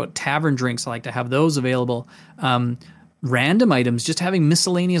 We talked about tavern drinks. I like to have those available. Random items, just having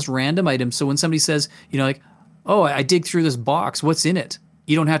miscellaneous random items. So when somebody says, oh, I dig through this box, what's in it?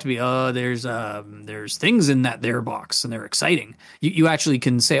 You don't have to be, there's things in that there box and they're exciting. You actually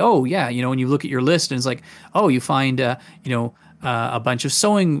can say, oh yeah, when you look at your list and it's like, oh, you find, a bunch of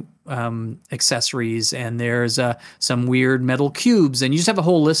sewing accessories, and there's some weird metal cubes, and you just have a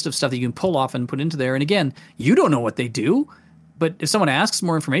whole list of stuff that you can pull off and put into there. And again, you don't know what they do, but if someone asks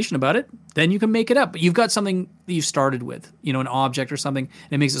more information about it, then you can make it up. But you've got something that you started with, an object or something,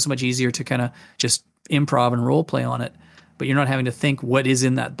 and it makes it so much easier to kind of just improv and role play on it. But you're not having to think what is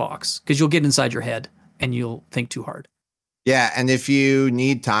in that box, because you'll get inside your head and you'll think too hard. Yeah, and if you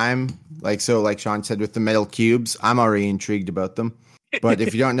need time, like Sean said with the metal cubes, I'm already intrigued about them. But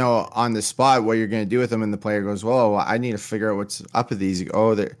if you don't know on the spot what you're going to do with them, and the player goes, well, I need to figure out what's up with these. You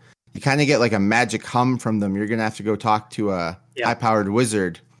kind of get like a magic hum from them. You're going to have to go talk to a high-powered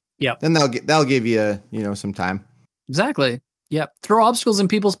wizard. Yeah. Then they'll give you, some time. Exactly. Yep. Throw obstacles in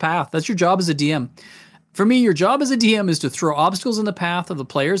people's path. That's your job as a DM. For me, your job as a DM is to throw obstacles in the path of the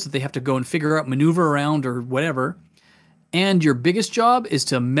players that they have to go and figure out, maneuver around or whatever. And your biggest job is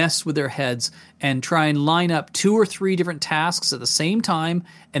to mess with their heads and try and line up 2 or 3 different tasks at the same time,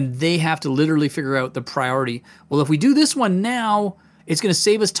 and they have to literally figure out the priority. Well, if we do this one now, it's going to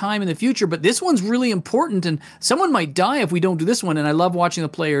save us time in the future, but this one's really important, and someone might die if we don't do this one. And I love watching the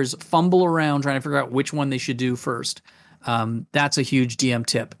players fumble around trying to figure out which one they should do first. That's a huge DM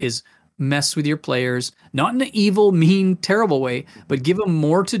tip, is mess with your players, not in an evil, mean, terrible way, but give them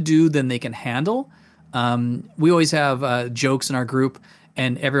more to do than they can handle. We always have jokes in our group,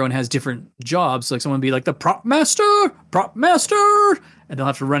 and everyone has different jobs. Like someone will be like the prop master, and they'll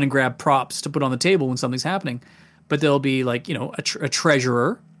have to run and grab props to put on the table when something's happening. But there'll be like, a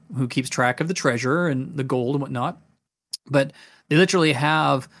treasurer who keeps track of the treasure and the gold and whatnot. But they literally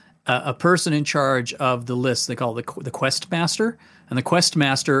have a person in charge of the list. They call it the quest master. And the quest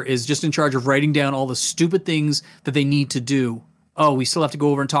master is just in charge of writing down all the stupid things that they need to do. Oh, we still have to go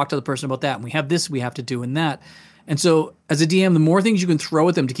over and talk to the person about that. And we have this we have to do and that. And so as a DM, the more things you can throw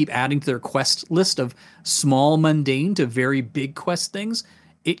at them to keep adding to their quest list of small, mundane to very big quest things,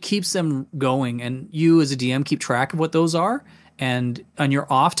 it keeps them going. And you as a DM keep track of what those are. And on your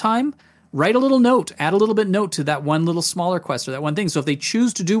off time, write a little note, add a little bit note to that one little smaller quest or that one thing. So if they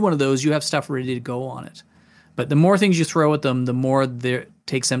choose to do one of those, you have stuff ready to go on it. But the more things you throw at them, the more it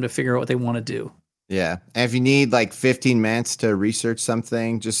takes them to figure out what they want to do. Yeah. And if you need like 15 minutes to research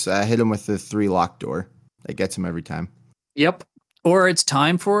something, just hit them with the 3 lock door. That gets them every time. Yep. Or it's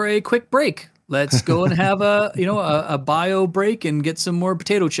time for a quick break. Let's go and have a bio break and get some more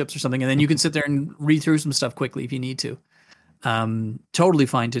potato chips or something. And then you can sit there and read through some stuff quickly if you need to. Totally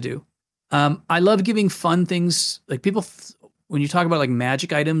fine to do. I love giving fun things. Like people, when you talk about like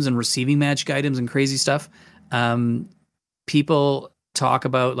magic items and receiving magic items and crazy stuff, people talk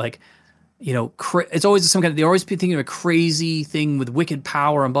about like, it's always some kind of, they're always thinking of a crazy thing with wicked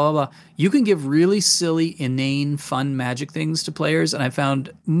power and blah, blah, blah. You can give really silly, inane, fun magic things to players. And I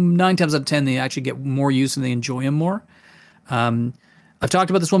found 9 times out of 10, they actually get more use and they enjoy them more. I've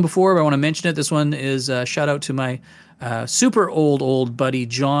talked about this one before, but I want to mention it. This one is a shout out to my super old buddy,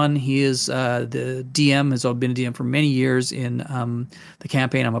 John. He is the DM, has been a DM for many years in the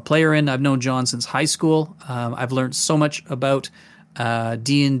campaign I'm a player in. I've known John since high school. I've learned so much about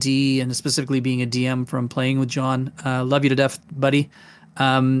D&D and specifically being a DM from playing with John. Love you to death, buddy.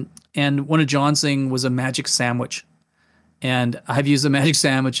 And one of John's thing was a magic sandwich. And I've used the magic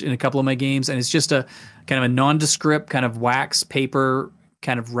sandwich in a couple of my games, and it's just a kind of a nondescript kind of wax paper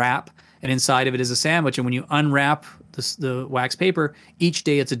kind of wrap, and inside of it is a sandwich. And when you unwrap the wax paper, each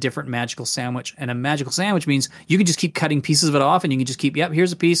day it's a different magical sandwich. And a magical sandwich means you can just keep cutting pieces of it off, and you can just keep,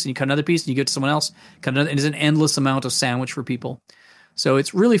 here's a piece, and you cut another piece, and you give it to someone else, cut another, and it's an endless amount of sandwich for people. So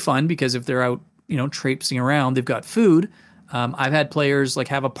it's really fun because if they're out, traipsing around, they've got food. I've had players like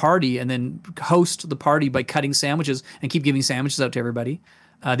have a party and then host the party by cutting sandwiches and keep giving sandwiches out to everybody.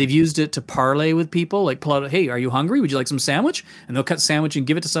 They've used it to parlay with people, like pull out, hey, are you hungry? Would you like some sandwich? And they'll cut sandwich and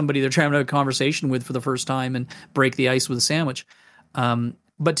give it to somebody they're trying to have a conversation with for the first time and break the ice with a sandwich.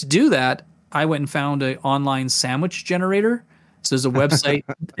 But to do that, I went and found an online sandwich generator. So there's a website,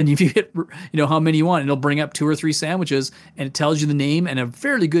 and if you hit, how many you want, and it'll bring up 2 or 3 sandwiches, and it tells you the name and a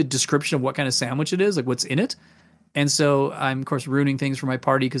fairly good description of what kind of sandwich it is, like what's in it. And so I'm, of course, ruining things for my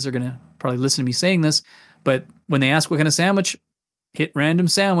party because they're going to probably listen to me saying this. But when they ask what kind of sandwich, hit random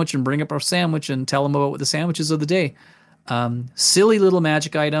sandwich and bring up our sandwich and tell them about what the sandwiches of the day. Silly little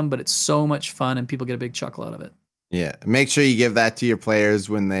magic item, but it's so much fun and people get a big chuckle out of it. Yeah. Make sure you give that to your players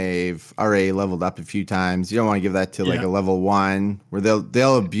when they've already leveled up a few times. You don't want to give that to like a level 1 where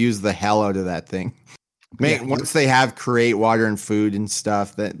they'll abuse the hell out of that thing. Once they have create water and food and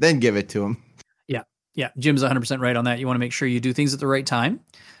stuff, then give it to them. Yeah, Jim's 100% right on that. You want to make sure you do things at the right time.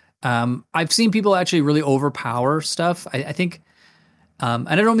 I've seen people actually really overpower stuff. I think, and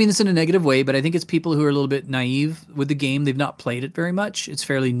I don't mean this in a negative way, but I think it's people who are a little bit naive with the game. They've not played it very much. It's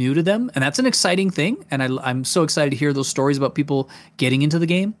fairly new to them, and that's an exciting thing. And I'm so excited to hear those stories about people getting into the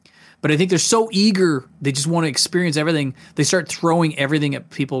game. But I think they're so eager, they just want to experience everything. They start throwing everything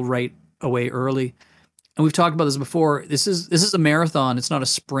at people right away early. And we've talked about this before. This is a marathon. It's not a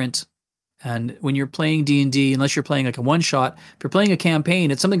sprint. And when you're playing D&D, unless you're playing like a one-shot, if you're playing a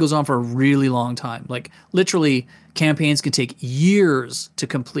campaign, it's something that goes on for a really long time. Like literally, campaigns can take years to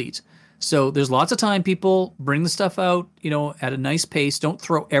complete. So there's lots of time. People bring the stuff out, at a nice pace. Don't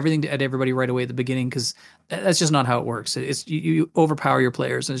throw everything at everybody right away at the beginning because that's just not how it works. It's you overpower your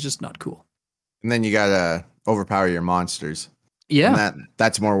players, and it's just not cool. And then you gotta overpower your monsters. Yeah, and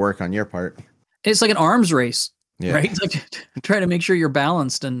that's more work on your part. It's like an arms race. Yeah. Right? It's like try to make sure you're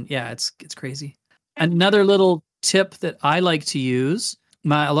balanced, and it's crazy. Another little tip that I like to use,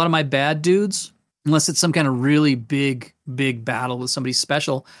 a lot of my bad dudes, unless it's some kind of really big battle with somebody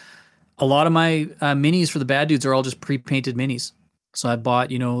special, a lot of my minis for the bad dudes are all just pre-painted minis. So I bought,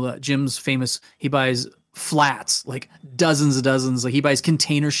 Jim's famous, he buys flats, like dozens of dozens, like he buys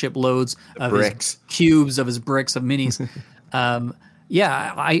container ship loads of bricks, his cubes of his bricks of minis.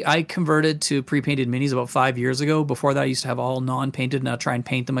 Yeah, I converted to pre-painted minis about 5 years ago. Before that, I used to have all non-painted, and I'll try and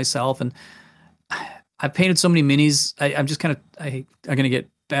paint them myself. And I've painted so many minis. I'm just kind of, I'm going to get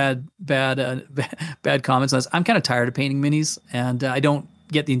bad comments on this. I'm kind of tired of painting minis, and I don't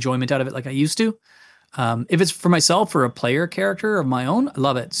get the enjoyment out of it like I used to. If it's for myself or a player character of my own, I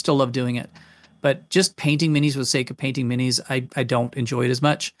love it. Still love doing it. But just painting minis for the sake of painting minis, I don't enjoy it as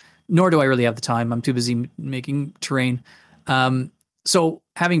much, nor do I really have the time. I'm too busy making terrain. So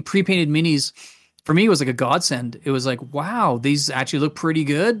having pre-painted minis for me was like a godsend. It was like, wow, these actually look pretty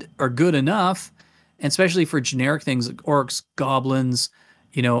good or good enough. And especially for generic things like orcs, goblins,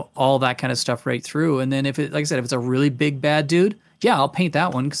 all that kind of stuff right through. And then if it's a really big bad dude, I'll paint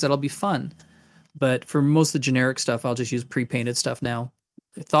that one because that'll be fun. But for most of the generic stuff, I'll just use pre-painted stuff now.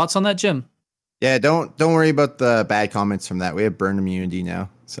 Thoughts on that, Jim? Yeah, don't worry about the bad comments from that. We have burn immunity now.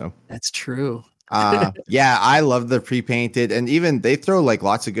 So that's true. I love the pre-painted, and even they throw like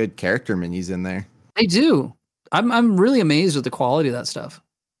lots of good character minis in there. They do. I'm really amazed with the quality of that stuff.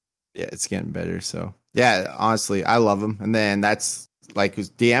 Yeah, it's getting better. So yeah, honestly, I love them. And then that's like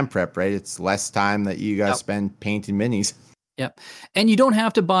DM prep, right? It's less time that you guys spend painting minis. Yep. And you don't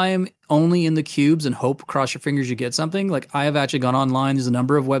have to buy them only in the cubes and hope, cross your fingers, you get something. Like I have actually gone online. There's a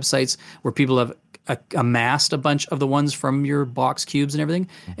number of websites where people have amassed a bunch of the ones from your box cubes and everything.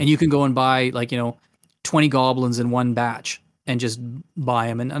 And you can go and buy 20 goblins in one batch and just buy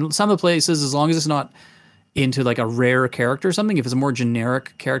them. And some of the places, as long as it's not, into like a rare character or something. If it's a more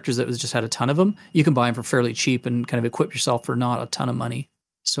generic characters that was just had a ton of them, you can buy them for fairly cheap and kind of equip yourself for not a ton of money.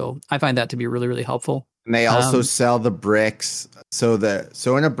 So I find that to be really, really helpful. And they also sell the bricks. So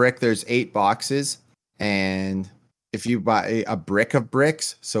in a brick, there's 8 boxes. And if you buy a brick of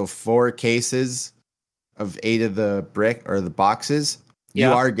bricks, so 4 cases of 8 of the brick or the boxes, you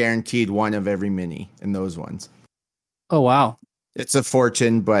are guaranteed one of every mini in those ones. Oh, wow. It's a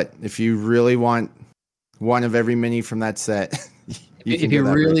fortune, but if you really want one of every mini from that set, if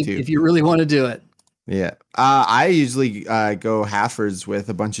you really want to do it. Yeah. I usually go halfers with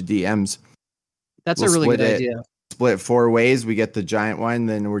a bunch of DMs. That's a really good idea. Split 4 ways. We get the giant one,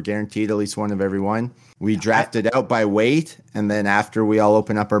 then we're guaranteed at least one of every one. We draft it out by weight, and then after we all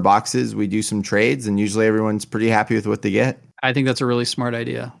open up our boxes, we do some trades, and usually everyone's pretty happy with what they get. I think that's a really smart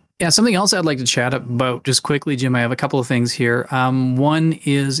idea. Yeah, something else I'd like to chat about just quickly, Jim. I have a couple of things here. One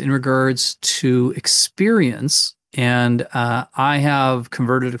is in regards to experience, and I have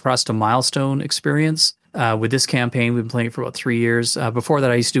converted across to milestone experience. With this campaign, we've been playing it for about 3 years. Before that,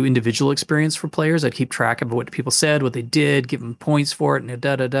 I used to do individual experience for players. I'd keep track of what people said, what they did, give them points for it, and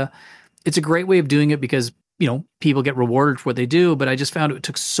da-da-da. It's a great way of doing it because, people get rewarded for what they do, but I just found it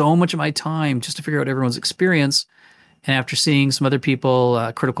took so much of my time just to figure out everyone's experience. And after seeing some other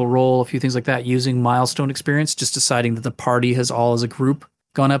people, Critical Role, a few things like that, using milestone experience, just deciding that the party has all as a group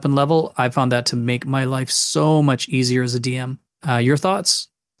gone up in level, I found that to make my life so much easier as a DM. Your thoughts?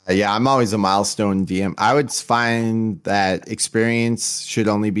 Yeah, I'm always a milestone DM. I would find that experience should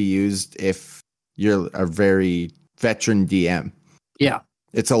only be used if you're a very veteran DM. Yeah.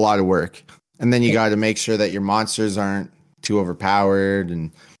 It's a lot of work. And then you got to make sure that your monsters aren't too overpowered, and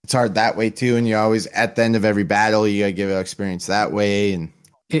it's hard that way too. And you always, at the end of every battle, you got to give out experience that way. And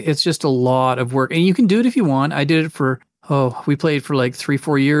it's just a lot of work, and you can do it if you want. I did it for, we played for like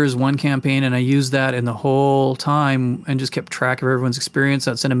 3-4 years, one campaign, and I used that in the whole time and just kept track of everyone's experience.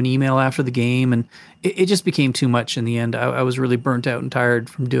 I'd send them an email after the game, and it just became too much in the end. I was really burnt out and tired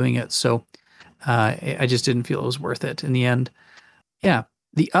from doing it. So I just didn't feel it was worth it in the end. Yeah.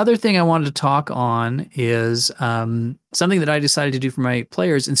 The other thing I wanted to talk on is something that I decided to do for my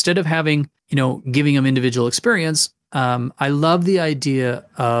players. Instead of having, giving them individual experience, I love the idea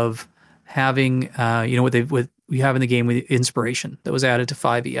of having, what we have in the game with inspiration that was added to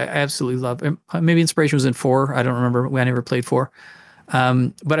 5e. I absolutely love it. Maybe inspiration was in 4. I don't remember. I never played 4.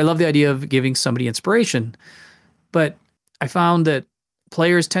 But I love the idea of giving somebody inspiration. But I found that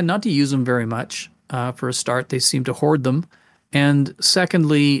players tend not to use them very much. For a start, they seem to hoard them. And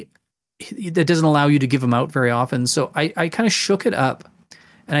secondly, that doesn't allow you to give them out very often. So I kind of shook it up,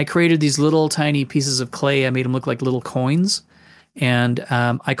 and I created these little tiny pieces of clay. I made them look like little coins, and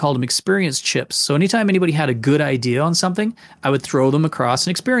I called them experience chips. So anytime anybody had a good idea on something, I would throw them across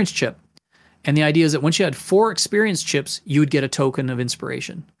an experience chip. And the idea is that once you had 4 experience chips, you would get a token of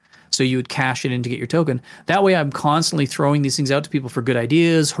inspiration. So you would cash it in to get your token. That way I'm constantly throwing these things out to people for good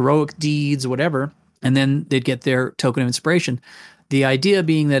ideas, heroic deeds, whatever. And then they'd get their token of inspiration. The idea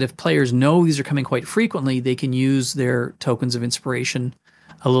being that if players know these are coming quite frequently, they can use their tokens of inspiration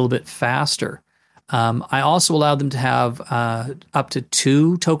a little bit faster. I also allowed them to have up to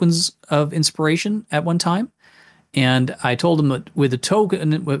 2 tokens of inspiration at one time. And I told them that with a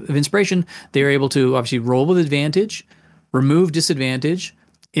token of inspiration, they were able to obviously roll with advantage, remove disadvantage,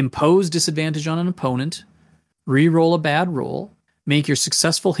 impose disadvantage on an opponent, re-roll a bad roll, make your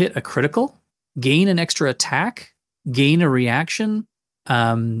successful hit a critical, gain an extra attack, gain a reaction.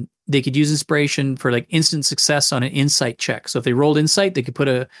 They could use inspiration for like instant success on an insight check. So if they rolled insight, they could put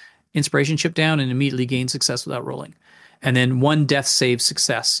a inspiration chip down and immediately gain success without rolling. And then 1 death save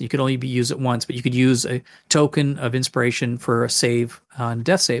success. You could only use it once, but you could use a token of inspiration for a save on a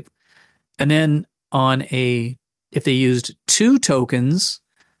death save. And then if they used 2 tokens,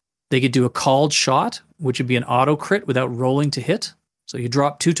 they could do a called shot, which would be an auto crit without rolling to hit. So you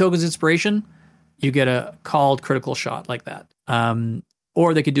drop 2 tokens inspiration, you get a called critical shot like that.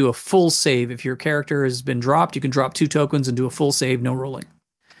 Or they could do a full save. If your character has been dropped, you can drop 2 tokens and do a full save, no rolling.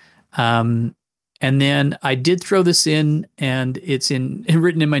 And then I did throw this in, and it's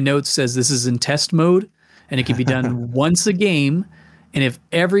written in my notes, says this is in test mode, and it can be done once a game. And if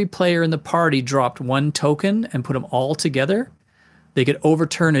every player in the party dropped 1 token and put them all together, they could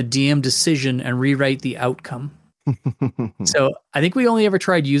overturn a DM decision and rewrite the outcome. So I think we only ever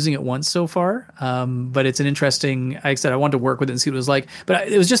tried using it once so far, but it's an interesting, like I said, I wanted to work with it and see what it was like, but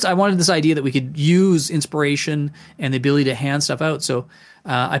it was just, I wanted this idea that we could use inspiration and the ability to hand stuff out. So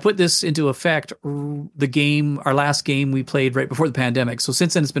I put this into effect, our last game we played right before the pandemic. So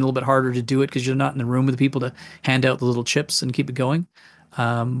since then it's been a little bit harder to do it because you're not in the room with the people to hand out the little chips and keep it going.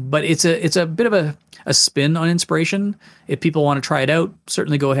 But it's a bit of a spin on inspiration. If people want to try it out,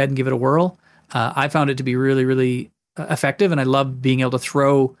 certainly go ahead and give it a whirl. I found it to be really, really effective, and I love being able to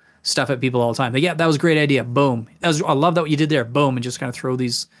throw stuff at people all the time. Like, yeah, that was a great idea. Boom. I love that what you did there. Boom. And just kind of throw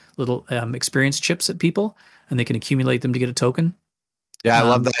these little experience chips at people, and they can accumulate them to get a token. Yeah, I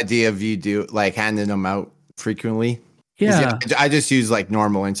love the idea of you handing them out frequently. Yeah. I just use like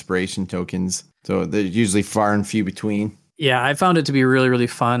normal inspiration tokens, so they're usually far and few between. Yeah, I found it to be really, really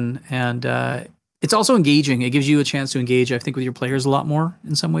fun, and it's also engaging. It gives you a chance to engage, I think, with your players a lot more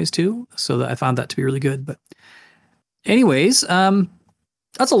in some ways too. So I found that to be really good. But anyways,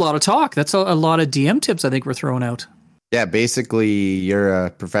 that's a lot of talk. That's a lot of DM tips I think we're throwing out. Yeah, basically you're a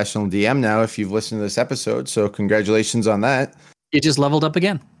professional DM now if you've listened to this episode. So congratulations on that. You just leveled up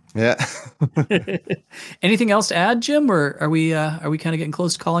again. Yeah. Anything else to add, Jim, or are we kind of getting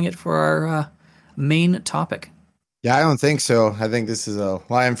close to calling it for our main topic? Yeah, I don't think so. I think this is a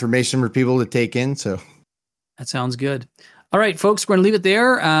lot of information for people to take in. So that sounds good. All right, folks, we're going to leave it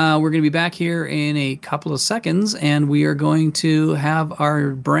there. We're going to be back here in a couple of seconds, and we are going to have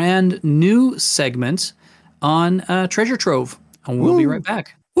our brand new segment on Treasure Trove. And we'll be right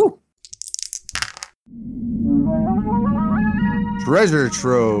back. Woo! Treasure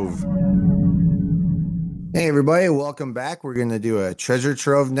Trove. Hey, everybody. Welcome back. We're going to do a Treasure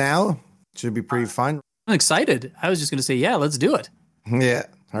Trove now. Should be pretty fun. I'm excited. I was just going to say, yeah, let's do it. Yeah.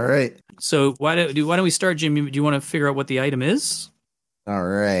 All right. So why don't we start, Jim? Do you want to figure out what the item is? All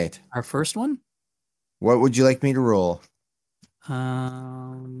right. Our first one? What would you like me to roll?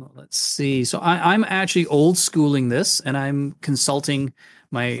 Let's see. So I'm actually old schooling this, and I'm consulting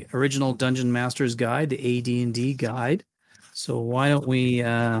my original Dungeon Master's Guide, the AD&D guide. So why don't we, do you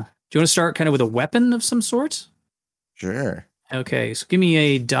want to start kind of with a weapon of some sort? Sure. Okay, so give me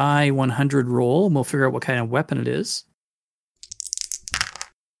a die 100 roll, and we'll figure out what kind of weapon it is.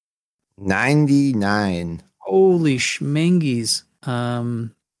 99. Holy schmengies.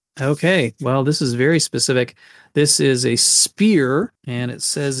 Okay, well, this is very specific. This is a spear, and it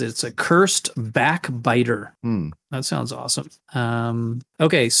says it's a cursed backbiter. That sounds awesome.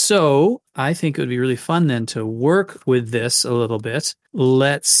 Okay, so I think it would be really fun then to work with this a little bit.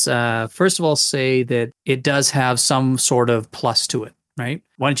 Let's first of all say that it does have some sort of plus to it, right?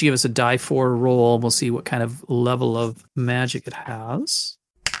 Why don't you give us a die 4 roll, and we'll see what kind of level of magic it has.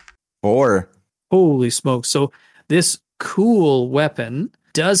 4. Holy smokes. So this cool weapon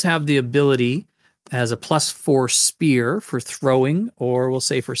does have the ability as a +4 spear for throwing, or we'll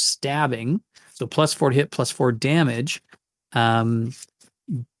say for stabbing. So +4 to hit, +4 damage.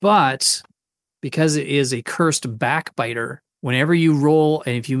 But because it is a cursed backbiter, whenever you roll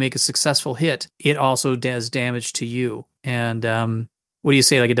and if you make a successful hit, it also does damage to you. And what do you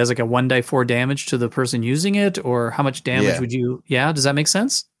say? Like it does like a 1d4 damage to the person using it, or how much damage would you? Yeah, does that make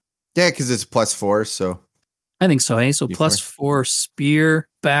sense? Yeah, because it's +4, so. I think so, eh? So +4 spear,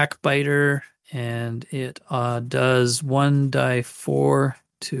 backbiter, and it does 1d4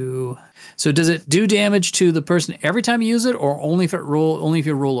 to. So does it do damage to the person every time you use it, or only if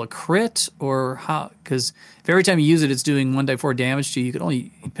you roll a crit, or how? Because if every time you use it, it's doing 1d4 damage to you. You can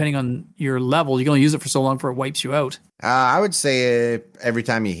only, depending on your level, you can only use it for so long before it wipes you out. I would say every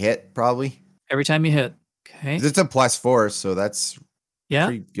time you hit, probably. Every time you hit. Okay. It's a +4, so that's a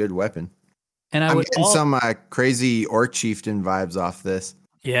pretty good weapon. And I'm getting some crazy Orc Chieftain vibes off this.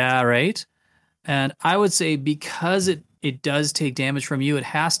 Yeah, right. And I would say because it does take damage from you, it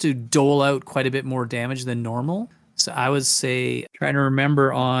has to dole out quite a bit more damage than normal. So I would say, trying to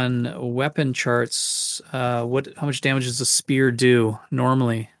remember on weapon charts, how much damage does a spear do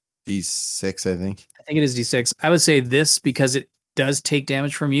normally? D6, I think. I think it is D6. I would say this because it does take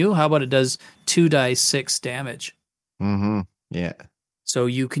damage from you. How about it does 2d6 damage? Mm-hmm. Yeah. So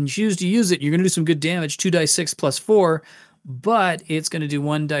you can choose to use it. You're going to do some good damage, 2d6 +4, but it's going to do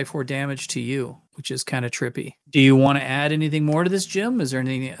 1d4 damage to you, which is kind of trippy. Do you want to add anything more to this, Jim? Is there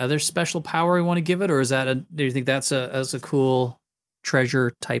any other special power you want to give it, or do you think that's a cool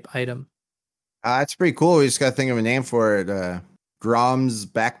treasure type item? It's pretty cool. We just got to think of a name for it. Grom's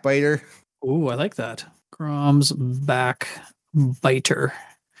Backbiter. Ooh, I like that. Grom's Backbiter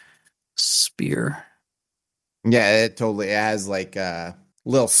spear. Yeah, it totally has like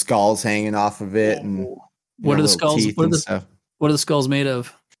little skulls hanging off of it, and what are the skulls? What are the skulls made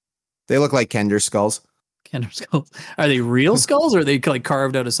of? They look like Kender skulls. Kender skulls. Are they real skulls, or are they like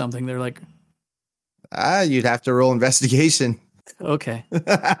carved out of something? They're like. You'd have to roll investigation. Okay.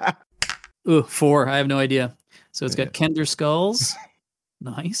 Ooh, 4. I have no idea. So it's got Kender skulls.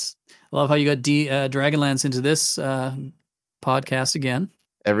 Nice. I love how you got Dragonlance into this podcast again.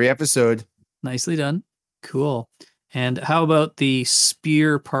 Every episode. Nicely done. Cool. And how about the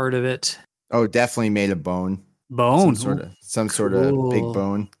spear part of it? Oh, definitely made of bone. Bone. Some sort of big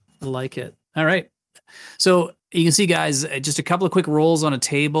bone. I like it. All right. So you can see, guys, just a couple of quick rolls on a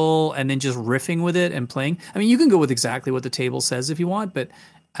table and then just riffing with it and playing. I mean, you can go with exactly what the table says if you want, but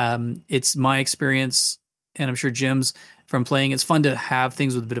it's my experience, and I'm sure Jim's, from playing. It's fun to have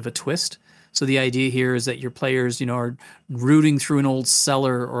things with a bit of a twist. So the idea here is that your players, are rooting through an old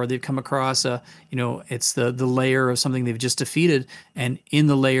cellar, or they've come across it's the lair of something they've just defeated, and in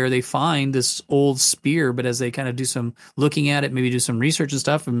the lair they find this old spear. But as they kind of do some looking at it, maybe do some research and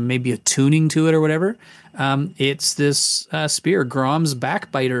stuff, and maybe a tuning to it or whatever, it's this spear, Grom's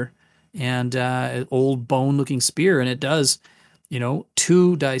Backbiter, and an old bone-looking spear, and it does,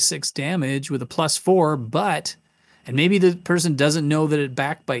 2d6 damage with a +4, but. And maybe the person doesn't know that it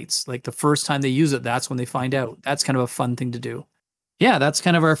backbites. Like the first time they use it, that's when they find out. That's kind of a fun thing to do. Yeah, that's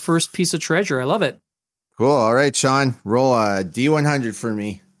kind of our first piece of treasure. I love it. Cool. All right, Sean, roll a D100 for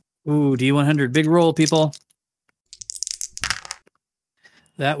me. Ooh, D100. Big roll, people.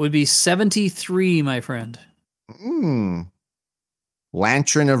 That would be 73, my friend.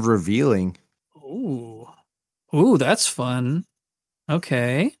 Lantern of Revealing. Ooh, that's fun.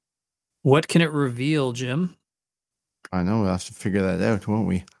 Okay. What can it reveal, Jim? I know, we'll have to figure that out, won't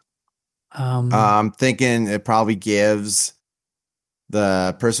we? I'm thinking it probably gives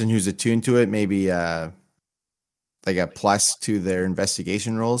the person who's attuned to it maybe like a plus to their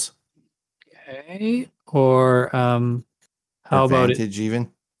investigation rolls. Okay. Or how about advantage even?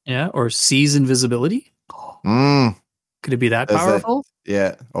 Yeah, or sees invisibility. Could it be that powerful?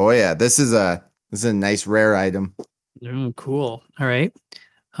 Yeah. Oh yeah. This is a nice rare item. Cool. All right.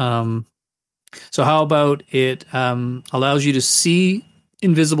 So how about it allows you to see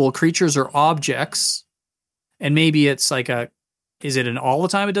invisible creatures or objects, and maybe it's like is it an all the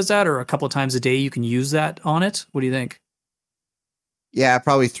time it does that, or a couple of times a day you can use that on it? What do you think? Yeah,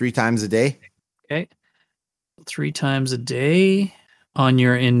 probably 3 times a day. Okay. 3 times a day on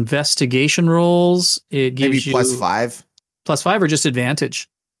your investigation rolls. It gives maybe +5. +5 or just advantage?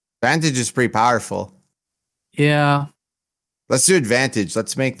 Advantage is pretty powerful. Yeah. Let's do advantage.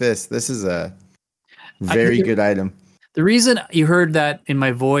 Let's make this. This is a very good item. The reason you heard that in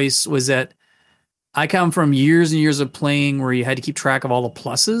my voice was that I come from years and years of playing where you had to keep track of all the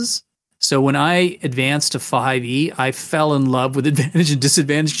pluses. So when I advanced to 5e, I fell in love with advantage and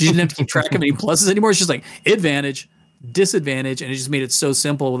disadvantage. You didn't have to keep track of any pluses anymore. It's just like advantage, disadvantage, and it just made it so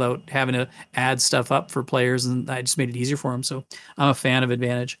simple without having to add stuff up for players, and I just made it easier for them. So I'm a fan of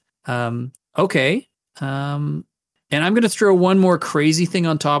advantage. Okay. And I'm going to throw one more crazy thing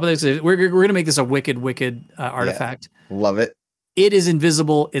on top of this. We're going to make this a wicked artifact. Yeah, love it. It is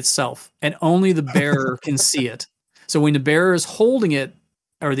invisible itself, and only the bearer can see it. So when the bearer is holding it,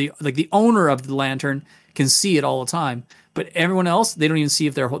 or the owner of the lantern can see it all the time, but everyone else, they don't even see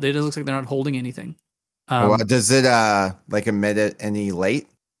if it looks like they're not holding anything. Does it emit any light?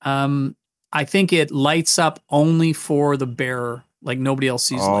 I think it lights up only for the bearer. Like nobody else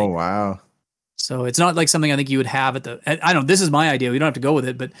sees light. Oh, wow. So it's not like something I think you would have I don't know, this is my idea. We don't have to go with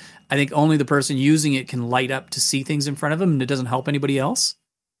it, but I think only the person using it can light up to see things in front of them, and it doesn't help anybody else.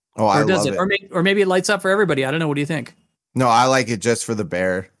 Oh, I love it. Or maybe it lights up for everybody. I don't know. What do you think? No, I like it just for the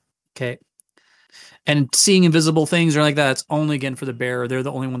bearer. Okay. And seeing invisible things or like that, it's only again for the bearer. They're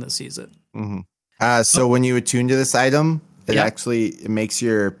the only one that sees it. Mm-hmm. So when you attune to this item, it makes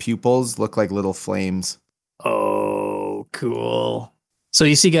your pupils look like little flames. Oh, cool. So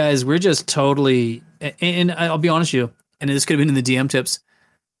you see, guys, we're just totally, and I'll be honest with you, and this could have been in the DM tips,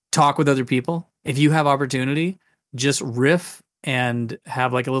 talk with other people. If you have opportunity, just riff and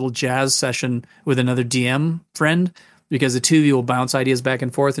have like a little jazz session with another DM friend, because the two of you will bounce ideas back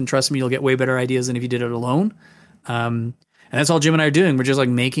and forth, and trust me, you'll get way better ideas than if you did it alone. And that's all Jim and I are doing. We're just like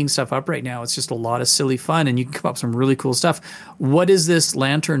making stuff up right now. It's just a lot of silly fun, and you can come up with some really cool stuff. What is this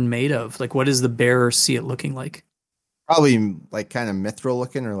lantern made of? Like, what does the bearer see it looking like? Probably like kind of mithril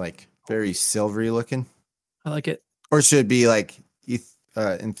looking, or like very silvery looking. I like it. Or should it be like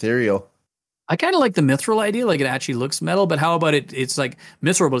ethereal? I kind of like the mithril idea. Like it actually looks metal, but how about it? It's like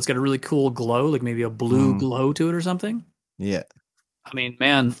mithril, but it's got a really cool glow, like maybe a blue glow to it or something. Yeah. I mean,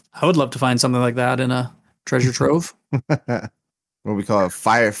 man, I would love to find something like that in a treasure trove. What we call it?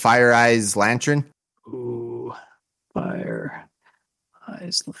 Fire Eyes Lantern. Ooh, Fire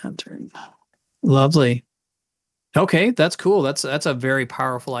Eyes Lantern. Lovely. Okay, that's cool. That's a very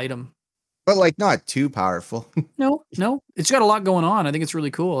powerful item. But like not too powerful. No. It's got a lot going on. I think it's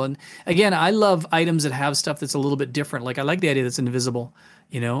really cool. And again, I love items that have stuff that's a little bit different. Like I like the idea that's invisible,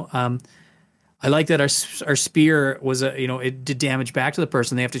 I like that our spear was it did damage back to the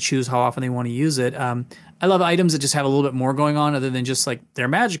person. They have to choose how often they want to use it. I love items that just have a little bit more going on other than just like they're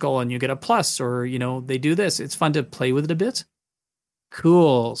magical and you get a plus or they do this. It's fun to play with it a bit.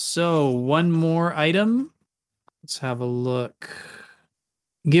 Cool. So one more item. Let's have a look.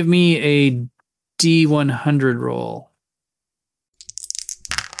 Give me a D100 roll.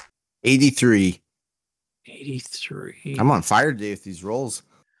 83. 83. I'm on fire today with these rolls.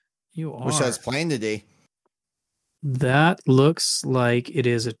 You are. Wish I was playing today. That looks like it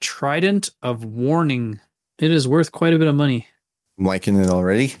is a Trident of Warning. It is worth quite a bit of money. I'm liking it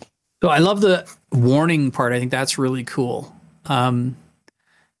already. So I love the warning part. I think that's really cool. And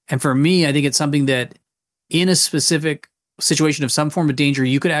for me, I think it's something that in a specific situation of some form of danger,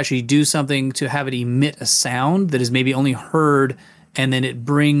 you could actually do something to have it emit a sound that is maybe only heard, and then it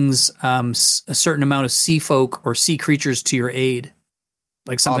brings a certain amount of sea folk or sea creatures to your aid.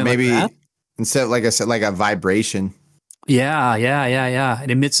 Like something maybe like that. Instead, like I said, like a vibration. Yeah.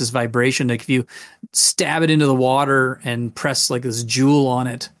 It emits this vibration. Like if you stab it into the water and press like this jewel on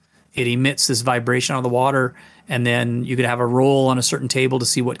it, it emits this vibration out of the water. And then you could have a roll on a certain table to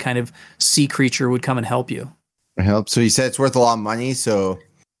see what kind of sea creature would come and help you. So you said it's worth a lot of money. So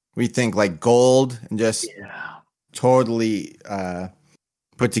we think like gold and just totally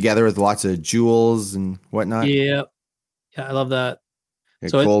put together with lots of jewels and whatnot. Yeah, I love that.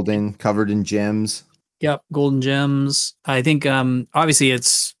 So golden, covered in gems. Yep, golden gems. I think obviously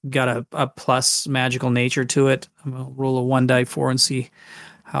it's got a plus magical nature to it. I'm gonna roll a 1d4 and see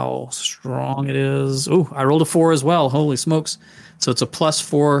how strong it is. Oh, I rolled a 4 as well. Holy smokes! So it's a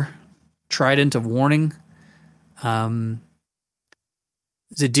 +4 Trident of Warning. Does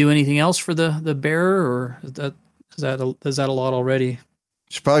it do anything else for the bearer, or is that a lot already?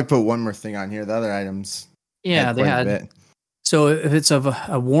 Should probably put one more thing on here. The other items. Yeah, they had. So if it's of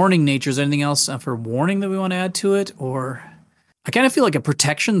a warning nature, is there anything else for warning that we want to add to it? Or I kind of feel like a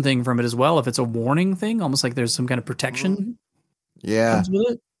protection thing from it as well. If it's a warning thing, almost like there's some kind of protection. Yeah. Comes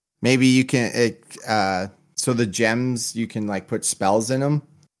with it. Maybe you can, so the gems, you can like put spells in them.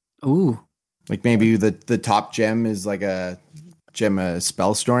 Ooh. Like maybe the top gem is like a gem of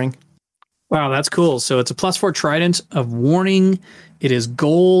spell storing. Wow, that's cool. So it's a +4 Trident of Warning. It is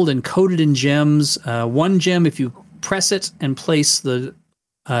gold and coated in gems. One gem, if you press it and place the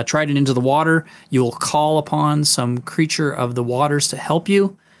trident into the water, you will call upon some creature of the waters to help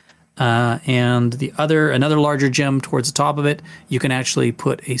you. And another larger gem towards the top of it, you can actually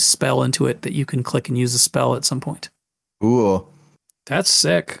put a spell into it that you can click and use a spell at some point. Ooh. That's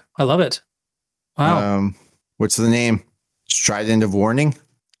sick. I love it. Wow. What's the name? Trident of Warning?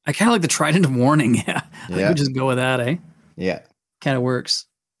 I kind of like the Trident of Warning. Yeah. Yeah. I could just go with that, eh? Yeah. Kind of works.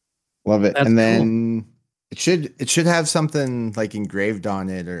 Love it. That's and then it should have something like engraved on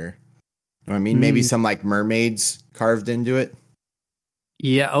it, or you know what I mean? Maybe some like mermaids carved into it.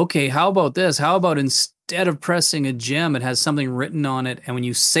 Yeah, okay. How about this? How about instead of pressing a gem, it has something written on it, and when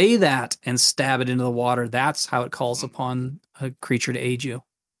you say that and stab it into the water, that's how it calls upon a creature to aid you.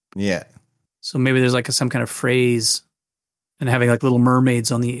 Yeah. So maybe there's like some kind of phrase, and having like little mermaids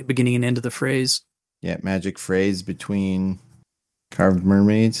on the beginning and end of the phrase. Yeah, magic phrase between carved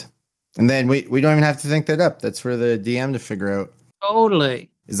mermaids. And then we don't even have to think that up. That's for the DM to figure out. Totally.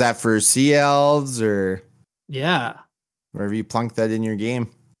 Is that for sea elves or wherever you plunk that in your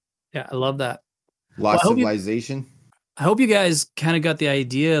game? Yeah, I love that. Lost Civilization. I hope you guys kind of got the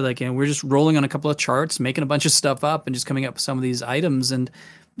idea. Like, we're just rolling on a couple of charts, making a bunch of stuff up, and just coming up with some of these items. And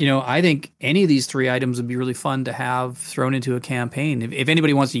I think any of these 3 items would be really fun to have thrown into a campaign. If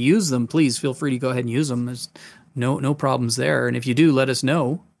anybody wants to use them, please feel free to go ahead and use them. There's no problems there. And if you do, let us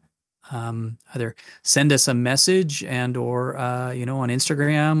know. Either send us a message or on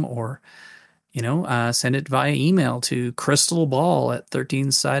Instagram, or send it via email to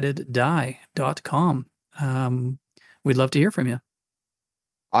crystalball@13sided.com. We'd love to hear from you.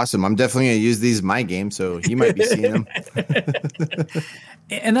 Awesome. I'm definitely going to use these in my game, so you might be seeing them.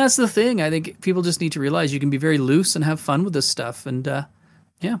 And that's the thing. I think people just need to realize you can be very loose and have fun with this stuff. And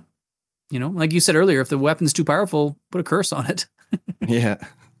like you said earlier, if the weapon's too powerful, put a curse on it. Yeah.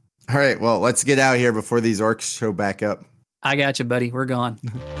 All right, well, let's get out here before these orcs show back up. I got you, buddy. We're gone.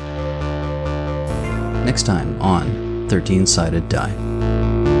 Next time on 13-Sided Die.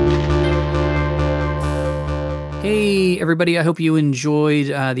 Hey, everybody. I hope you enjoyed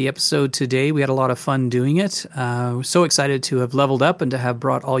the episode today. We had a lot of fun doing it. We're so excited to have leveled up and to have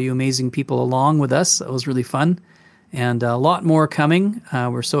brought all you amazing people along with us. That was really fun. And a lot more coming.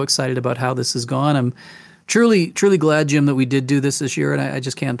 We're so excited about how this has gone. I'm truly glad, Jim, that we did do this year, and I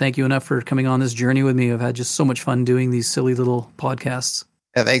just can't thank you enough for coming on this journey with me. I've had just so much fun doing these silly little podcasts.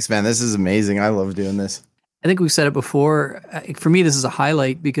 Yeah, thanks, man. This is amazing. I love doing this. I think we've said it before. For me, this is a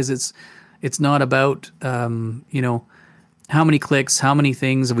highlight because it's not about how many clicks, how many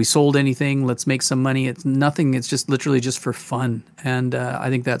things, have we sold anything, let's make some money. It's nothing. It's just literally just for fun. And I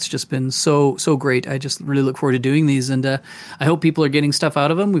think that's just been so great. I just really look forward to doing these. And I hope people are getting stuff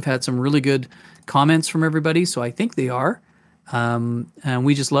out of them. We've had some really good comments from everybody, so I think they are. And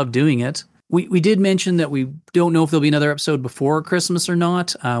we just love doing it. We did mention that we don't know if there'll be another episode before Christmas or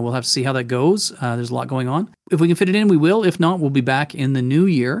not. We'll have to see how that goes. There's a lot going on. If we can fit it in, we will. If not, we'll be back in the new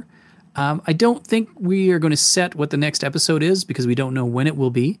year. I don't think we are going to set what the next episode is because we don't know when it will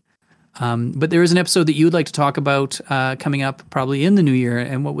be. But there is an episode that you would like to talk about coming up probably in the new year.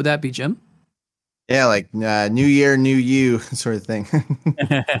 And what would that be, Jim? Yeah, like new year, new you sort of thing.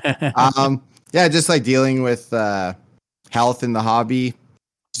 Yeah, just like dealing with health in the hobby,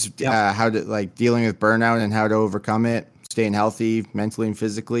 just, how to like dealing with burnout and how to overcome it, staying healthy mentally and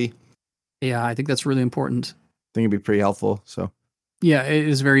physically. Yeah, I think that's really important. I think it'd be pretty helpful. So. Yeah, it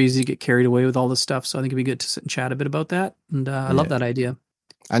is very easy to get carried away with all this stuff. So I think it'd be good to sit and chat a bit about that. And I love that idea.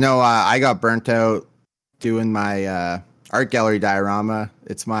 I know I got burnt out doing my art gallery diorama.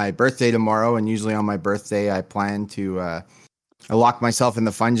 It's my birthday tomorrow. And usually on my birthday, I plan to I lock myself in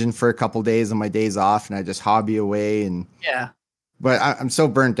the Fungin for a couple days on my days off. And I just hobby away. And But I'm so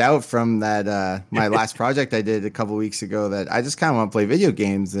burnt out from that my last project I did a couple weeks ago that I just kind of want to play video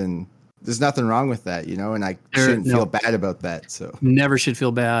games. And there's nothing wrong with that, and I shouldn't feel bad about that. So never should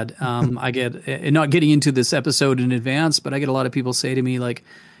feel bad. I get not getting into this episode in advance, but I get a lot of people say to me like,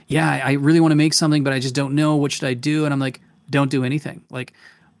 yeah, I really want to make something, but I just don't know. What should I do? And I'm like, don't do anything. Like,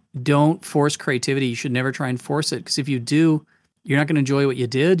 don't force creativity. You should never try and force it. Because if you do, you're not going to enjoy what you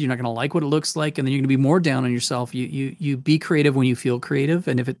did. You're not going to like what it looks like. And then you're going to be more down on yourself. You be creative when you feel creative.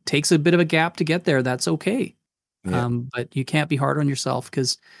 And if it takes a bit of a gap to get there, that's okay. Yeah. But you can't be hard on yourself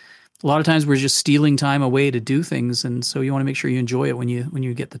because a lot of times we're just stealing time away to do things. And so you want to make sure you enjoy it when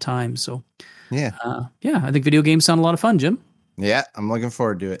you get the time. So I think video games sound a lot of fun, Jim. Yeah, I'm looking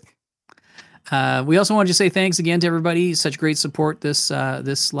forward to it. We also wanted to say thanks again to everybody. Such great support this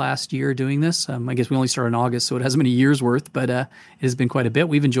last year doing this. I guess we only started in August, so it hasn't been a year's worth, but it has been quite a bit.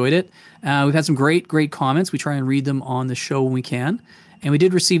 We've enjoyed it. We've had some great comments. We try and read them on the show when we can. And we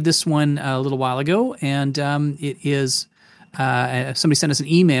did receive this one a little while ago, and it is somebody sent us an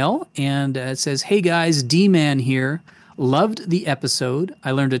email, and it says, "Hey guys, D-Man here. Loved the episode.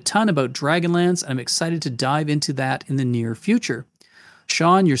 I learned a ton about Dragonlance, and I'm excited to dive into that in the near future.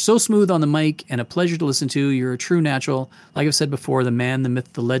 Sean, you're so smooth on the mic and a pleasure to listen to. You're a true natural. Like I've said before, the man, the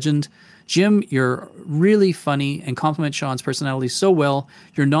myth, the legend. Jim, you're really funny and compliment Sean's personality so well.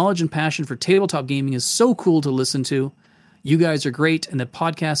 Your knowledge and passion for tabletop gaming is so cool to listen to. You guys are great, and the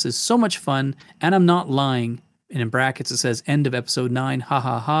podcast is so much fun, and I'm not lying." And in brackets, it says, end of episode 9, ha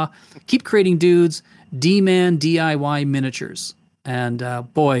ha ha. Keep creating dudes, D-Man DIY miniatures. And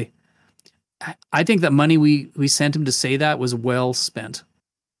boy, I think that money we sent him to say that was well spent.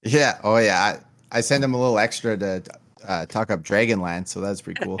 Yeah. Oh, yeah. I sent him a little extra to talk up Dragonlance, so that's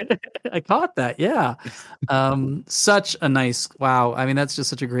pretty cool. I caught that. Yeah. Such a nice, wow. I mean, that's just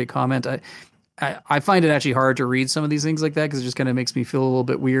such a great comment. I find it actually hard to read some of these things like that because it just kind of makes me feel a little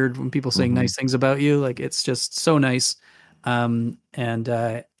bit weird when people saying nice things about you. Like, it's just so nice. And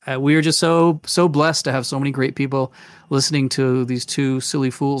we are just so blessed to have so many great people listening to these two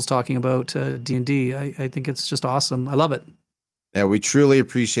silly fools talking about D&D. I think it's just awesome. I love it. Yeah, we truly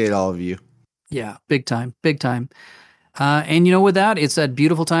appreciate all of you. Yeah, big time. And with that, it's that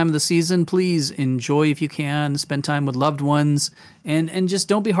beautiful time of the season. Please enjoy if you can, spend time with loved ones, and just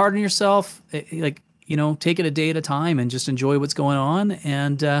don't be hard on yourself. Take it a day at a time and just enjoy what's going on.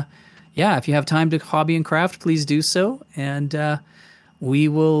 And if you have time to hobby and craft, please do so. And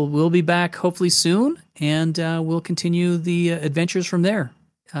we'll be back hopefully soon, and we'll continue the adventures from there.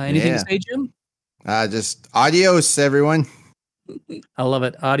 Anything to say, Jim? Just adios, everyone. I love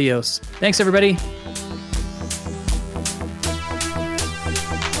it. Adios. Thanks, everybody.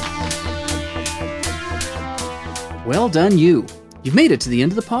 Well done, you. You've made it to the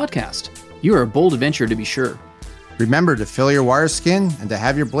end of the podcast. You are a bold adventurer, to be sure. Remember to fill your wire skin and to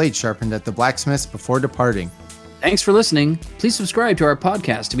have your blade sharpened at the blacksmiths before departing. Thanks for listening. Please subscribe to our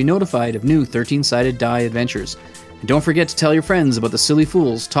podcast to be notified of new 13-Sided Die adventures. And don't forget to tell your friends about the silly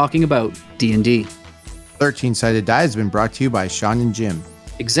fools talking about D&D. 13-Sided Die has been brought to you by Sean and Jim.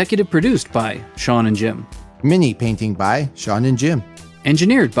 Executive produced by Sean and Jim. Mini painting by Sean and Jim.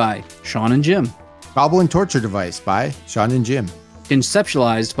 Engineered by Sean and Jim. Goblin torture device by Sean and Jim.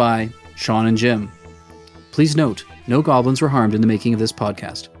 Conceptualized by Sean and Jim. Please note, no goblins were harmed in the making of this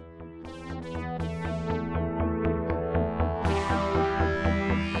podcast.